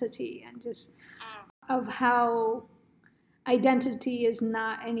identity and just of how identity is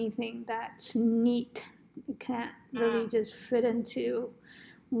not anything that's neat. It can't really just fit into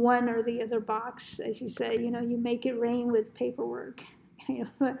one or the other box, as you say. You know, you make it rain with paperwork. Yeah.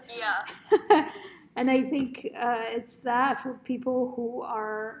 And I think it's that for people who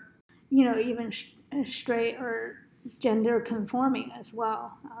are, you know, even straight or gender conforming as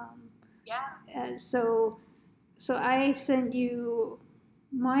well. So I sent you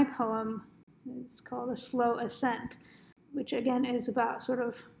my poem. It's called A Slow Ascent, which again is about sort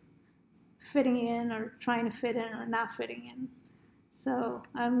of fitting in or trying to fit in or not fitting in. So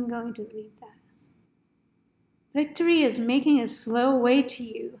I'm going to read that. Victory is making a slow way to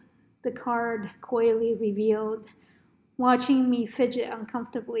you, the card coyly revealed, watching me fidget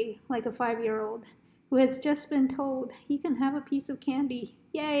uncomfortably like a 5-year-old who has just been told he can have a piece of candy,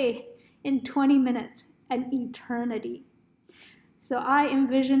 yay, in 20 minutes, an eternity. So I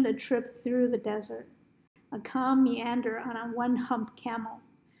envisioned a trip through the desert, a calm meander on a one-hump camel,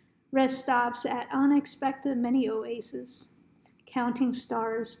 rest stops at unexpected mini oases, counting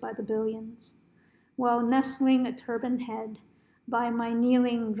stars by the billions, while nestling a turban head by my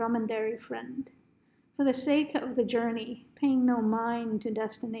kneeling dromedary friend, for the sake of the journey, paying no mind to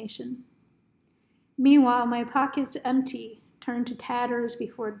destination. Meanwhile, my pockets empty, turn to tatters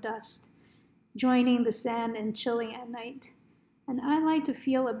before dust, joining the sand and chilling at night. And I like to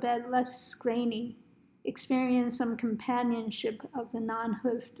feel a bed less grainy, experience some companionship of the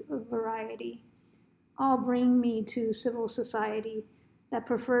non-hoofed variety. All bring me to civil society that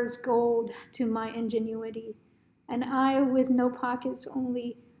prefers gold to my ingenuity, and I with no pockets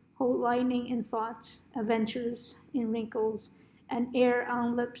only hold lightning in thoughts, adventures in wrinkles, and air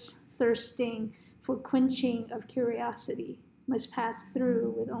on lips thirsting for quenching of curiosity must pass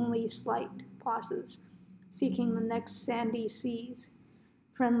through with only slight pauses, seeking the next sandy seas,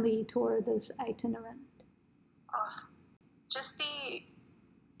 friendly toward this itinerant. Just the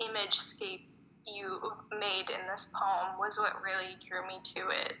imagescape you made in this poem was what really drew me to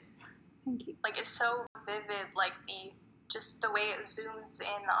it. Thank you. Like, it's so vivid, like just the way it zooms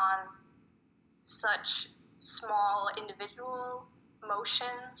in on such small individual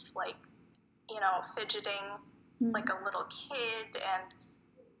motions, like, you know, fidgeting like a little kid, and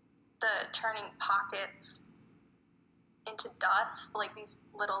the turning pockets into dust, like these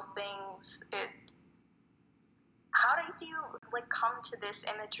little things. How did you like come to this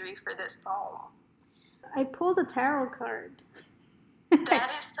imagery for this poem? I pulled a tarot card.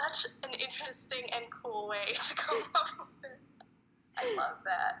 That is such an interesting and cool way to come up with it. I love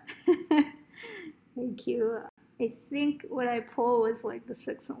that. Thank you. I think what I pulled was like the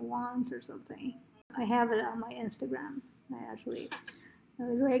Six of Wands or something. I have it on my Instagram. I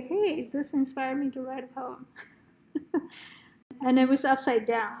was like, hey, this inspired me to write a poem. And it was upside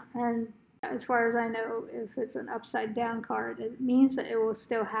down. And as far as I know, if it's an upside down card, it means that it will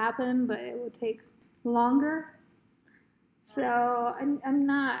still happen, but it will take longer. So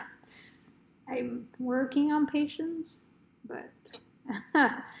I'm working on patience, but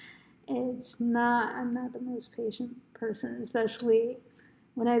I'm not the most patient person, especially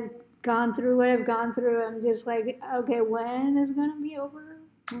when I've gone through what I've gone through. I'm just like, okay, when is it going to be over?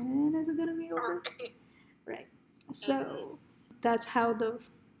 When is it going to be over? Right. So that's how the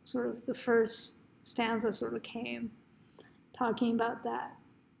first stanza sort of came, talking about that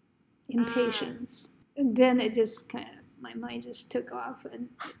impatience. And then it just kind of, my mind just took off, and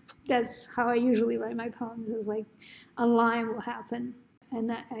that's how I usually write my poems, is like a line will happen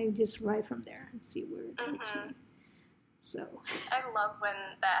and I just write from there and see where it takes me. So I love when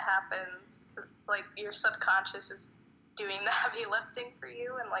that happens. 'Cause, like, your subconscious is doing the heavy lifting for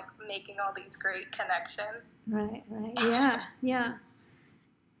you and like making all these great connections. Right. Yeah.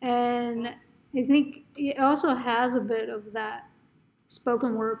 And I think it also has a bit of that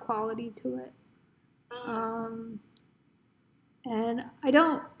spoken word quality to it. And I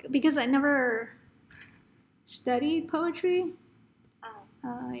don't, because I never studied poetry.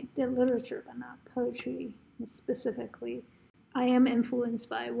 I did literature, but not poetry specifically. I am influenced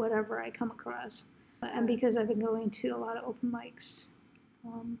by whatever I come across. And because I've been going to a lot of open mics,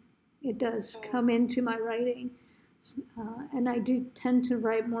 it does come into my writing. And I do tend to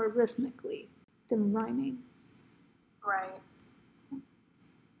write more rhythmically than rhyming. Right.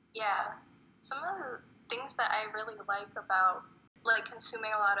 Yeah. Some of the things that I really like about like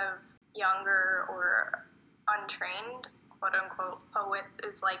consuming a lot of younger or untrained quote unquote poets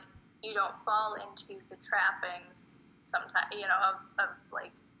is like you don't fall into the trappings sometimes, you know, of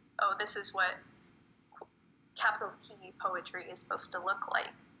like, oh, this is what capital P poetry is supposed to look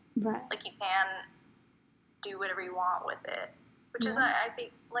like. Right. Like you can do whatever you want with it, which is I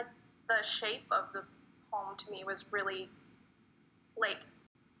think like the shape of the poem to me was really like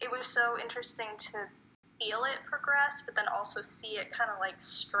it was so interesting to feel it progress, but then also see it kind of like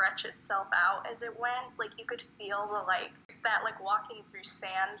stretch itself out as it went. Like you could feel the like that like walking through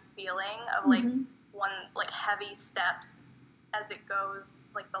sand feeling of like one like heavy steps as it goes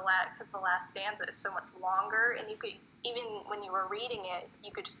like because the last stanza is so much longer, and you could even when you were reading it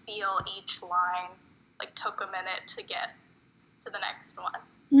you could feel each line like took a minute to get to the next one.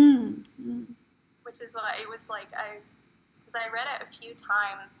 Which is why it was like because I read it a few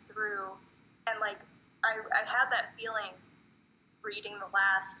times through, and like I had that feeling reading the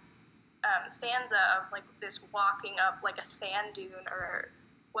last stanza of like this walking up like a sand dune or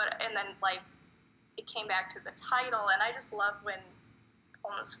what, and then like it came back to the title, and I just love when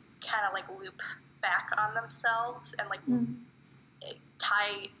poems kind of like loop back on themselves and like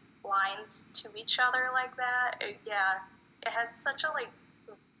tie lines to each other like that. It has such a like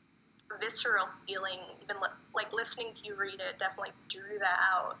visceral feeling. Even like listening to you read it definitely drew that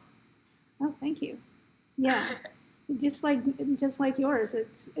out. Oh, thank you. Yeah, just like yours,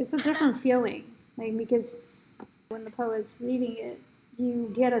 it's a different feeling. Like because when the poet's reading it, you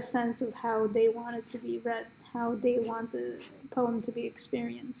get a sense of how they want it to be read, how they want the poem to be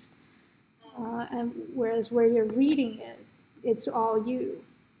experienced. And whereas where you're reading it, it's all you.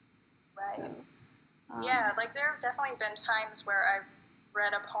 Right. So, yeah, like there have definitely been times where I've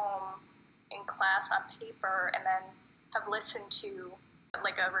read a poem in class on paper and then have listened to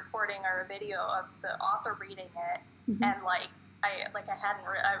like a recording or a video of the author reading it, and like I hadn't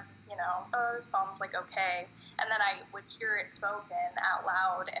you know, oh, this poem's like okay, and then I would hear it spoken out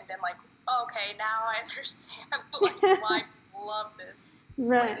loud and been like, oh, okay, now I understand like why people love this.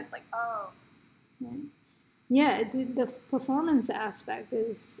 Right. Like, it's like, oh. Right. Yeah, the performance aspect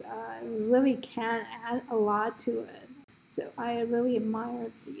is really can add a lot to it. So I really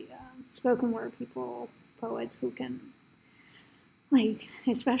admire the spoken word poets who can, like,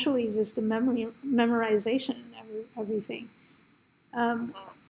 especially just the memorization and everything.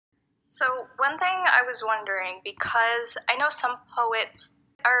 So one thing I was wondering, because I know some poets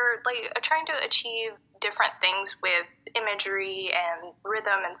are like trying to achieve different things with imagery and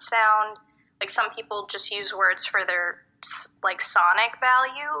rhythm and sound. Like some people just use words for their like sonic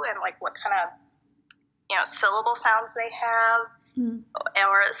value and like what kind of, you know, syllable sounds they have.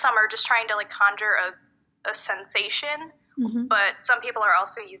 Or some are just trying to like conjure a sensation. But some people are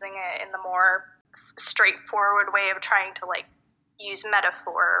also using it in the more straightforward way of trying to like use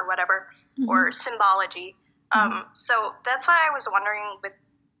metaphor or whatever, or symbology. So that's why I was wondering with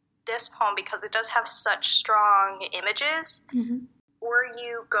this poem, because it does have such strong images, were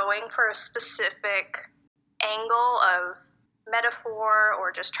you going for a specific angle of metaphor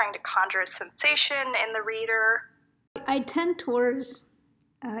or just trying to conjure a sensation in the reader? I tend towards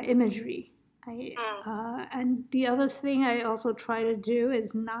imagery. And the other thing I also try to do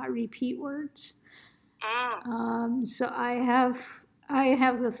is not repeat words. So I have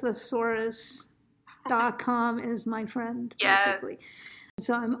the thesaurus.com as my friend, basically.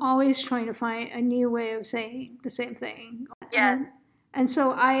 So I'm always trying to find a new way of saying the same thing. And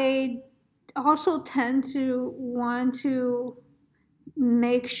so I also tend to want to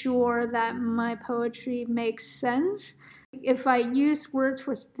make sure that my poetry makes sense. If I use words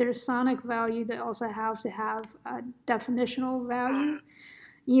for their sonic value, they also have to have a definitional value,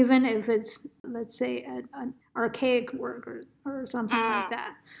 even if it's, let's say, an archaic word or something like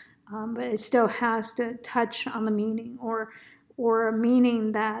that. But it still has to touch on the meaning, or or a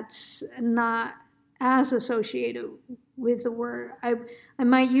meaning that's not as associated with the word. I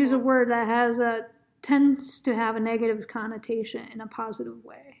might use a word that tends to have a negative connotation in a positive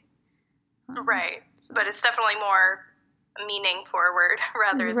way. Right. So. But it's definitely more meaning forward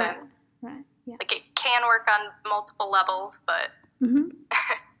rather than yeah. Like it can work on multiple levels, but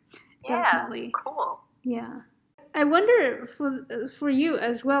yeah, definitely. Cool. Yeah. I wonder for you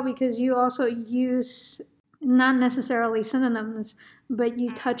as well, because you also use not necessarily synonyms, but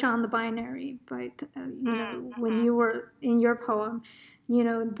you touch on the binary, right? When you were in your poem,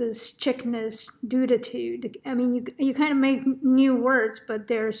 this chickness, duditude. I mean, you kind of make new words, but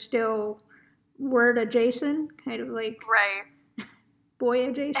they're still word adjacent, kind of like boy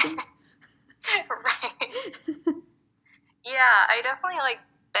adjacent. Right. Yeah, I definitely like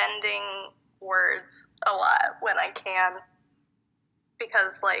bending words a lot when I can,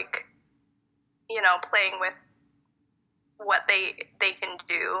 because playing with what they can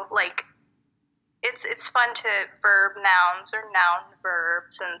do, like it's fun to verb nouns or noun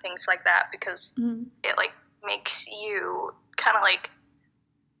verbs and things like that, because it like makes you kind of like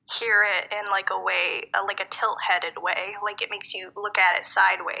hear it in like a way, like a tilt-headed way, like it makes you look at it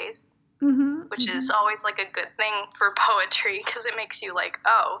sideways. Which is always like a good thing for poetry, because it makes you like,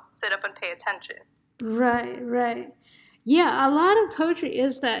 oh, sit up and pay attention. Right. Yeah, a lot of poetry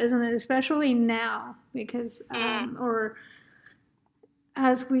is that, isn't it? Especially now, because, or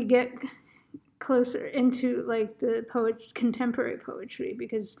as we get closer into like the contemporary poetry,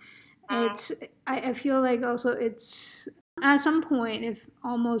 because I feel like also it's, at some point, it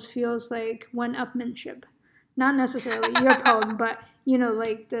almost feels like one-upmanship. Not necessarily your poem, but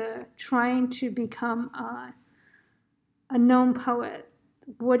like the trying to become a known poet.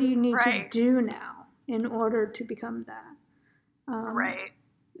 What do you need to do now in order to become that? Right.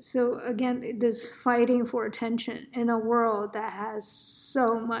 So again, this fighting for attention in a world that has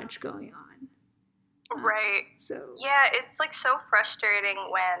so much going on. Right. Yeah, it's like so frustrating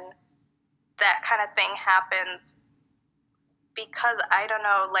when that kind of thing happens, because I don't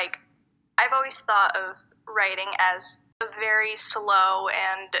know, like I've always thought of writing as a very slow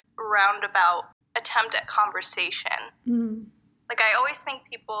and roundabout attempt at conversation. Like I always think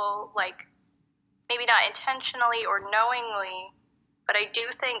people, like, maybe not intentionally or knowingly, but I do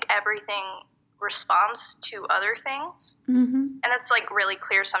think everything responds to other things. And that's like really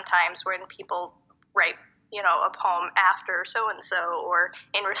clear sometimes when people write, a poem after so-and-so or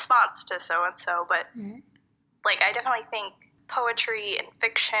in response to so-and-so. But like I definitely think poetry and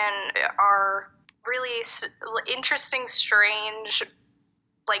fiction are really interesting, strange,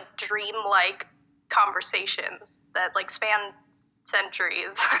 like dream-like conversations that like span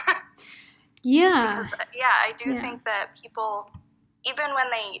centuries. Yeah. Because, I do think that people, even when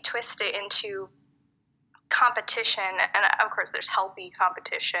they twist it into competition, and of course there's healthy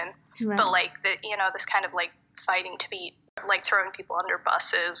competition, but like this kind of like fighting to be, like throwing people under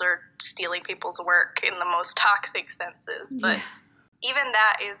buses or stealing people's work in the most toxic senses. But even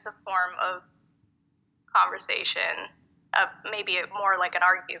that is a form of conversation, maybe more like an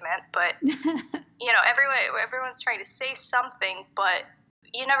argument, but everyone's trying to say something, but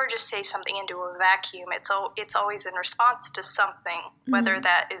you never just say something into a vacuum. It's always in response to something, whether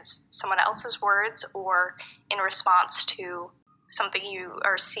that is someone else's words or in response to something you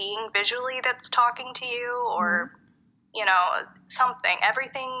are seeing visually that's talking to you, or something.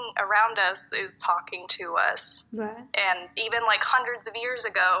 Everything around us is talking to us. And even like hundreds of years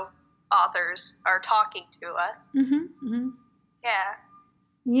ago, authors are talking to us.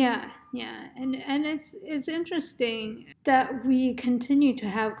 Yeah, and it's interesting that we continue to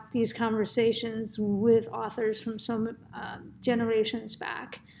have these conversations with authors from some generations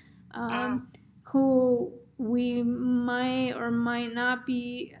back, who we might or might not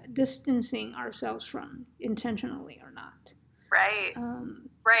be distancing ourselves from, intentionally or not. Right.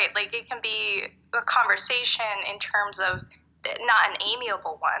 Like it can be a conversation in terms of not an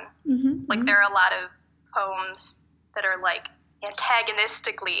amiable one. Like there are a lot of poems that are like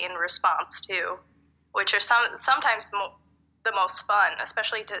antagonistically in response to, which are sometimes the most fun,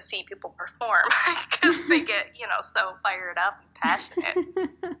 especially to see people perform, because they get so fired up and passionate.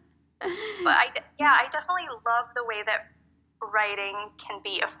 But I definitely love the way that writing can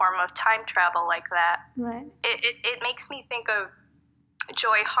be a form of time travel like that. It makes me think of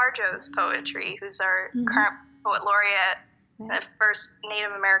Joy Harjo's poetry, who's our current poet laureate, the first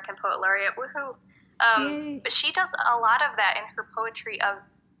Native American poet laureate. Woohoo! But she does a lot of that in her poetry, of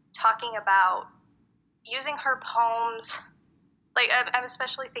talking about using her poems. Like I'm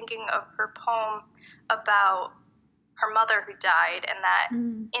especially thinking of her poem about her mother who died, and that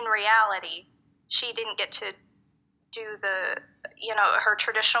in reality she didn't get to do the her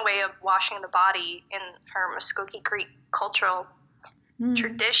traditional way of washing the body in her Muskogee Creek cultural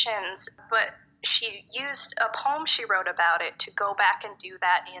traditions, but she used a poem she wrote about it to go back and do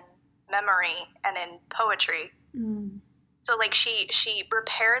that in memory and in poetry. So like she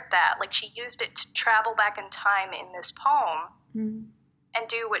repaired that, like she used it to travel back in time in this poem and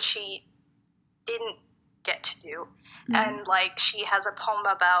do what she didn't get to do. And like she has a poem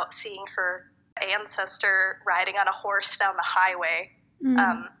about seeing her ancestor riding on a horse down the highway,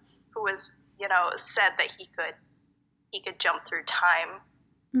 who was, said that he could jump through time.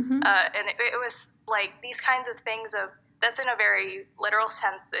 And it was like these kinds of things that's in a very literal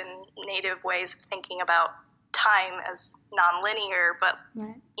sense in Native ways of thinking about time as nonlinear, but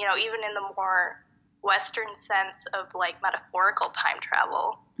even in the more Western sense of like metaphorical time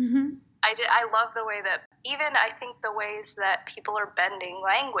travel. I love the way that even I think the ways that people are bending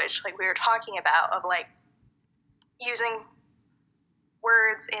language, like we were talking about, of like using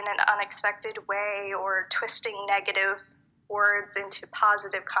words in an unexpected way or twisting negative words into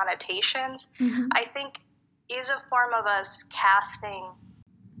positive connotations, I think is a form of us casting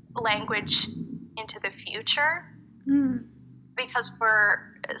language into the future, because we're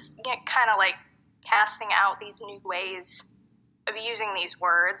kind of like casting out these new ways of using these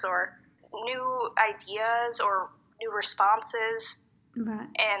words or new ideas or new responses,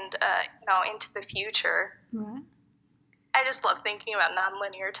 and into the future. I just love thinking about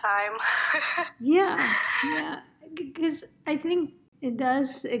nonlinear time. Yeah, because I think it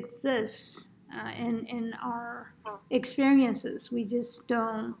does exist in our experiences. We just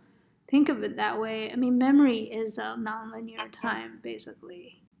don't think of it that way. I mean, memory is a nonlinear time,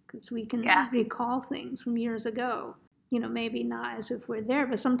 basically, because we can recall things from years ago. Maybe not as if we're there,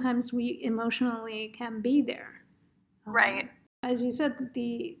 but sometimes we emotionally can be there. Right. As you said,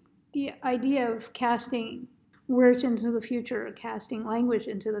 the idea of casting words into the future, casting language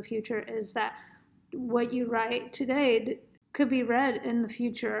into the future, is that what you write today could be read in the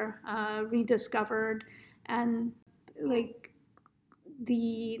future, rediscovered, and like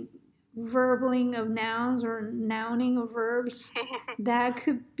the verbling of nouns or nouning of verbs, that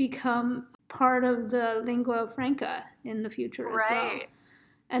could become part of the lingua franca in the future as well.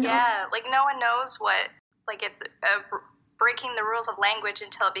 And like no one knows what, like it's breaking the rules of language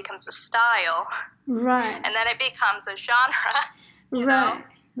until it becomes a style. Right. And then it becomes a genre. You know?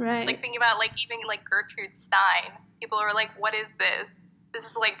 Right. Like think about like even like Gertrude Stein. People are like, what is this? This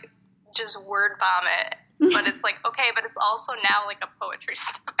is like just word vomit. But it's like, okay, but it's also now like a poetry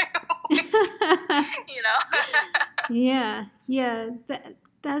style. Yeah.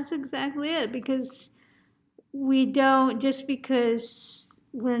 That's exactly it, because we don't, just because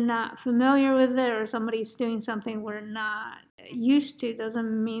we're not familiar with it or somebody's doing something we're not used to,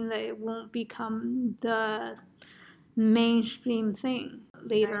 doesn't mean that it won't become the mainstream thing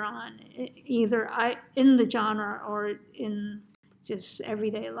later on, either in the genre or in just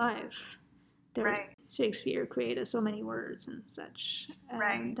everyday life. Shakespeare created so many words and such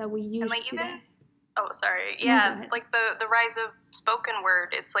that we use like today. Like the rise of spoken word.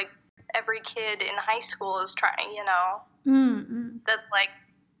 It's like every kid in high school is trying, that's like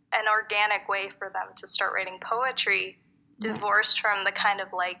an organic way for them to start writing poetry, divorced from the kind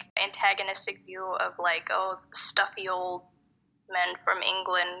of like antagonistic view of like, oh, stuffy old men from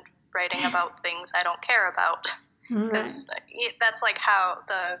England writing about things I don't care about. Because that's like how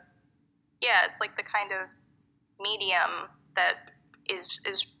it's like the kind of medium that is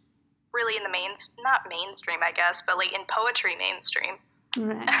really in the not mainstream, I guess, but like in poetry mainstream.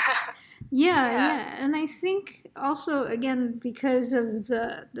 Right. Yeah. And I think also, again, because of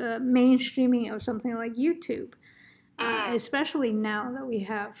the mainstreaming of something like YouTube, especially now that we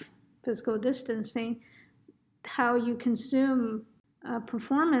have physical distancing, how you consume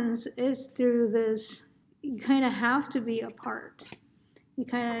performance is through this, you kind of have to be a part. You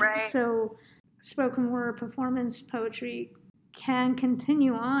kind of, so spoken word performance poetry can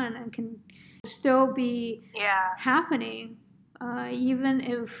continue on and can still be happening, even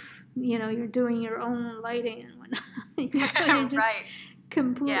if you're doing your own lighting and whatnot. You're just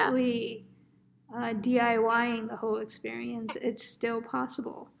completely DIYing the whole experience. It's still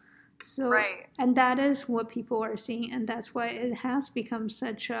possible. So, and that is what people are seeing, and that's why it has become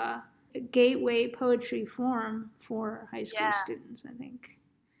such a gateway poetry form for high school students, I think,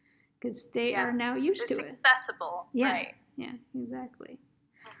 because they are now used to it. It's accessible. Yeah, exactly.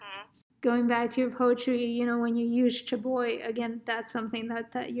 Going back to your poetry, when you use chaboy, again, that's something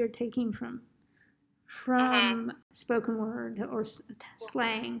that you're taking from spoken word or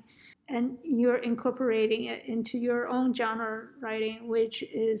slang, and you're incorporating it into your own genre writing, which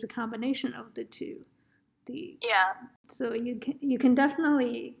is a combination of the two. So you can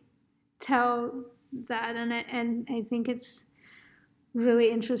definitely tell that, and I think it's really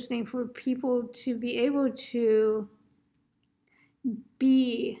interesting for people to be able to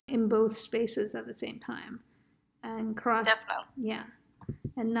be in both spaces at the same time and cross. Definitely.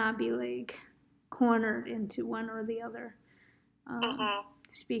 And not be like cornered into one or the other.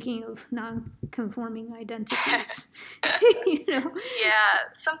 Speaking of non-conforming identities,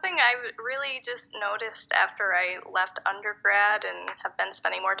 something I really just noticed after I left undergrad and have been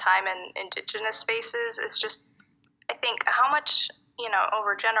spending more time in Indigenous spaces is just, I think, how much,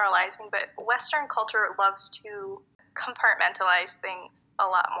 overgeneralizing, but Western culture loves to compartmentalize things a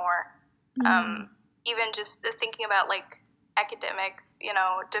lot more. Even just thinking about like academics,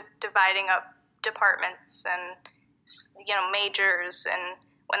 dividing up departments and majors, and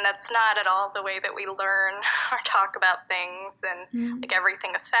when that's not at all the way that we learn or talk about things, and like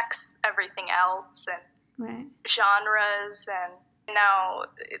everything affects everything else, and genres, and now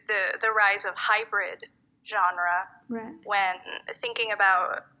the rise of hybrid genre. When thinking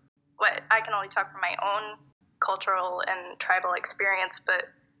about what I can only talk from my own cultural and tribal experience, but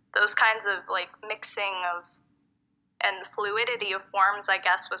those kinds of like mixing of and fluidity of forms, I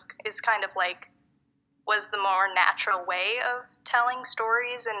guess, is kind of like was the more natural way of telling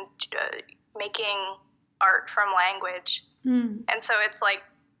stories and making art from language. And so it's like,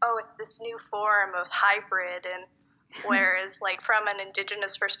 oh, it's this new form of hybrid, and whereas like from an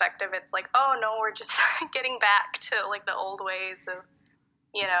Indigenous perspective, it's like, oh no, we're just getting back to like the old ways of,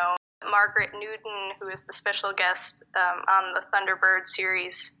 Margaret Newton, who is the special guest on the Thunderbird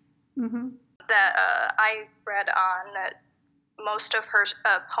series that I read on, that most of her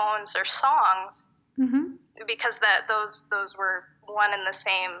poems are songs, because those were one and the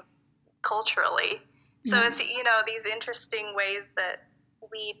same culturally. So it's, these interesting ways that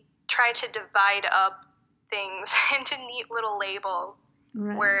we try to divide up things into neat little labels,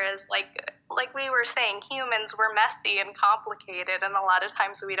 whereas like we were saying, humans were messy and complicated, and a lot of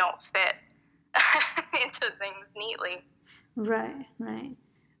times we don't fit into things neatly. Right.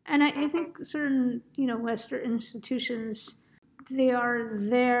 And I think certain, Western institutions, they are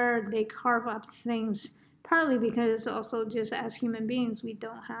there, they carve up things, partly because also just as human beings, we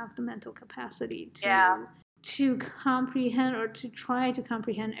don't have the mental capacity to comprehend or to try to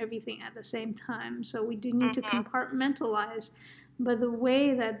comprehend everything at the same time. So we do need to compartmentalize, but the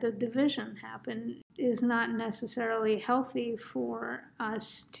way that the division happened is not necessarily healthy for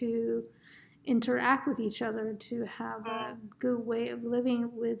us to interact with each other, to have a good way of living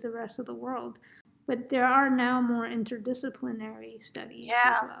with the rest of the world. But there are now more interdisciplinary studies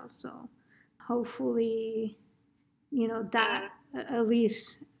as well. So hopefully, that at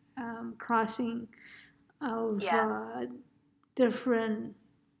least crossing of different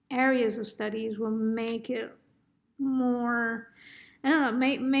areas of studies will make it more, I don't know,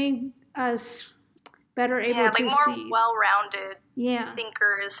 make us better able to more see. Well-rounded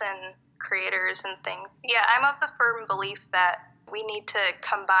thinkers and creators and things. Yeah, I'm of the firm belief that we need to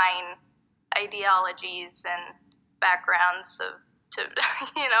combine ideologies and backgrounds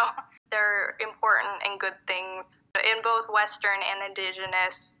they're important and good things in both Western and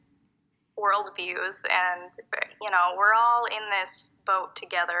Indigenous worldviews, and we're all in this boat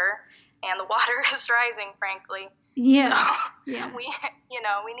together, and the water is rising, frankly. So,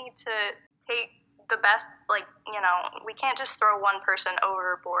 we need to take the best, we can't just throw one person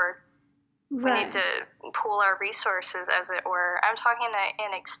overboard. We need to pool our resources, as it were. I'm talking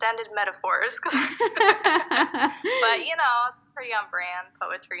in extended metaphors, but it's pretty on brand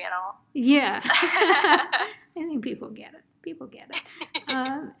poetry and all. Yeah, I think people get it.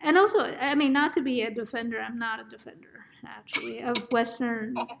 And also, I mean, not to be a defender, I'm not a defender actually of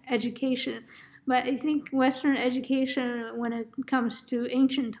Western education, but I think Western education, when it comes to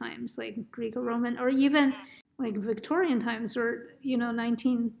ancient times like Greco-Roman or even like Victorian times or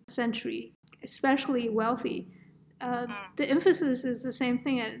 19th century, especially wealthy, the emphasis is the same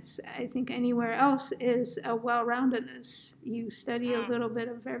thing as I think anywhere else, is a well-roundedness. You study a little bit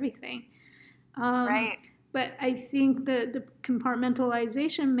of everything. But I think the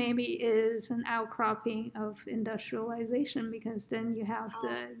compartmentalization maybe is an outcropping of industrialization, because then you have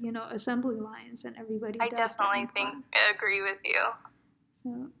the assembly lines and everybody. I definitely agree with you.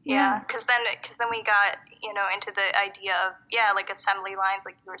 So, because then we got into the idea of like assembly lines,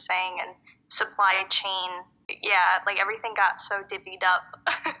 like you were saying, and supply chain. Like everything got so divvied up.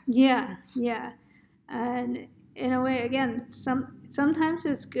 And in a way, again, sometimes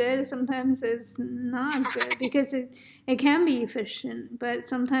it's good, sometimes it's not good, because it can be efficient, but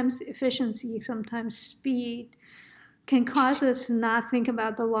sometimes efficiency, sometimes speed, can cause us to not think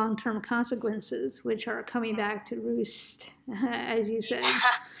about the long-term consequences, which are coming back to roost, as you said. Yeah.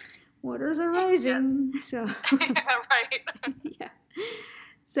 Waters are rising. Yeah. So Right. yeah.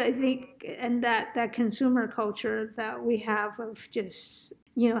 So I think, and that consumer culture that we have of just,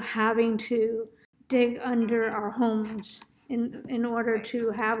 having to dig under our homes in order to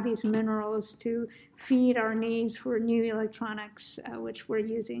have these minerals to feed our needs for new electronics, which we're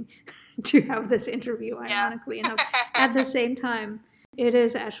using to have this interview, ironically enough. At the same time, it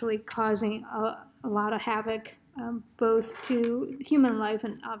is actually causing a lot of havoc, both to human life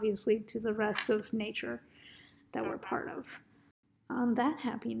and obviously to the rest of nature that we're part of. On that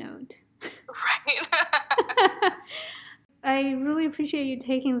happy note. Right. I really appreciate you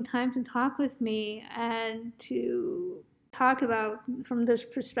taking the time to talk with me and to talk about, from this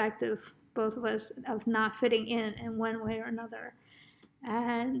perspective, both of us, of not fitting in one way or another.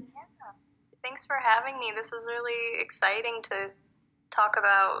 And yeah. Thanks for having me. This was really exciting to talk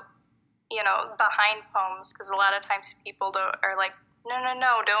about, behind poems, because a lot of times people are like,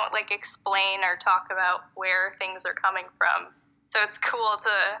 no, don't like explain or talk about where things are coming from. So it's cool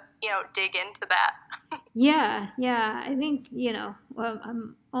to, dig into that. Yeah. I think,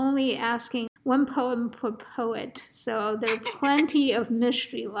 I'm only asking one poem per poet, so there's plenty of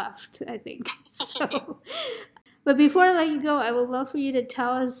mystery left, I think. So, but before I let you go, I would love for you to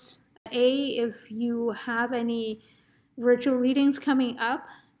tell us, A, if you have any virtual readings coming up,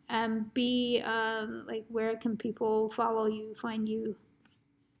 and B, like, where can people follow you, find you?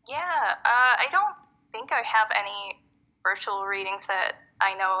 Yeah, I don't think I have any virtual readings that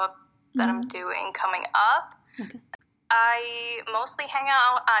I know of that I'm doing coming up. Okay. I mostly hang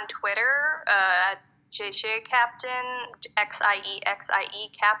out on Twitter at JJ Captain,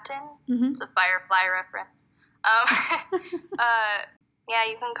 XIE Captain. It's a Firefly reference. Yeah,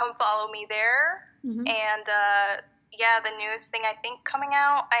 you can come follow me there. And the newest thing I think coming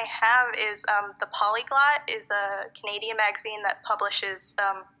out I have is The Polyglot is a Canadian magazine that publishes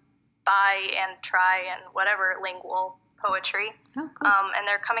bi and tri and whatever lingual poetry. Oh, cool. And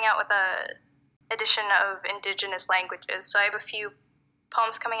they're coming out with a edition of Indigenous languages. So I have a few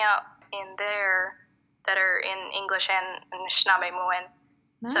poems coming out in there that are in English and Anishinaabe-Muin.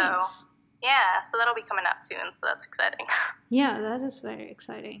 Nice. So that'll be coming out soon, so that's exciting. Yeah, that is very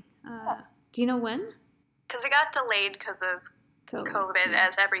exciting. Do you know when? Because it got delayed because of COVID,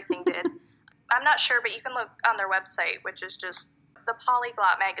 as everything did. I'm not sure, but you can look on their website, which is just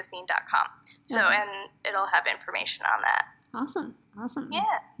thepolyglotmagazine.com. So, and it'll have information on that. Awesome.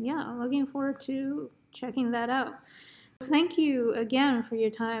 Yeah, looking forward to checking that out. Thank you again for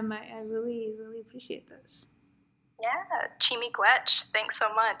your time. I really, really appreciate this. Yeah, Chimiquetch. Thanks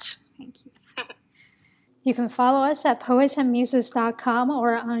so much. Thank you. You can follow us at poetsandmuses.com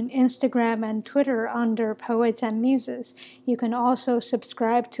or on Instagram and Twitter under Poets and Muses. You can also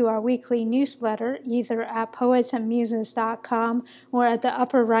subscribe to our weekly newsletter either at poetsandmuses.com or at the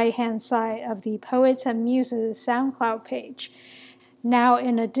upper right-hand side of the Poets and Muses SoundCloud page. Now,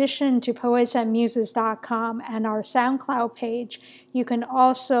 in addition to poetsandmuses.com and our SoundCloud page, you can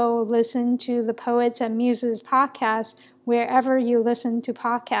also listen to the Poets and Muses podcast wherever you listen to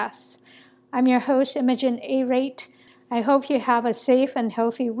podcasts. I'm your host, Imogen A. Rate. I hope you have a safe and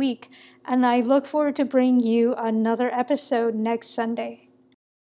healthy week, and I look forward to bringing you another episode next Sunday.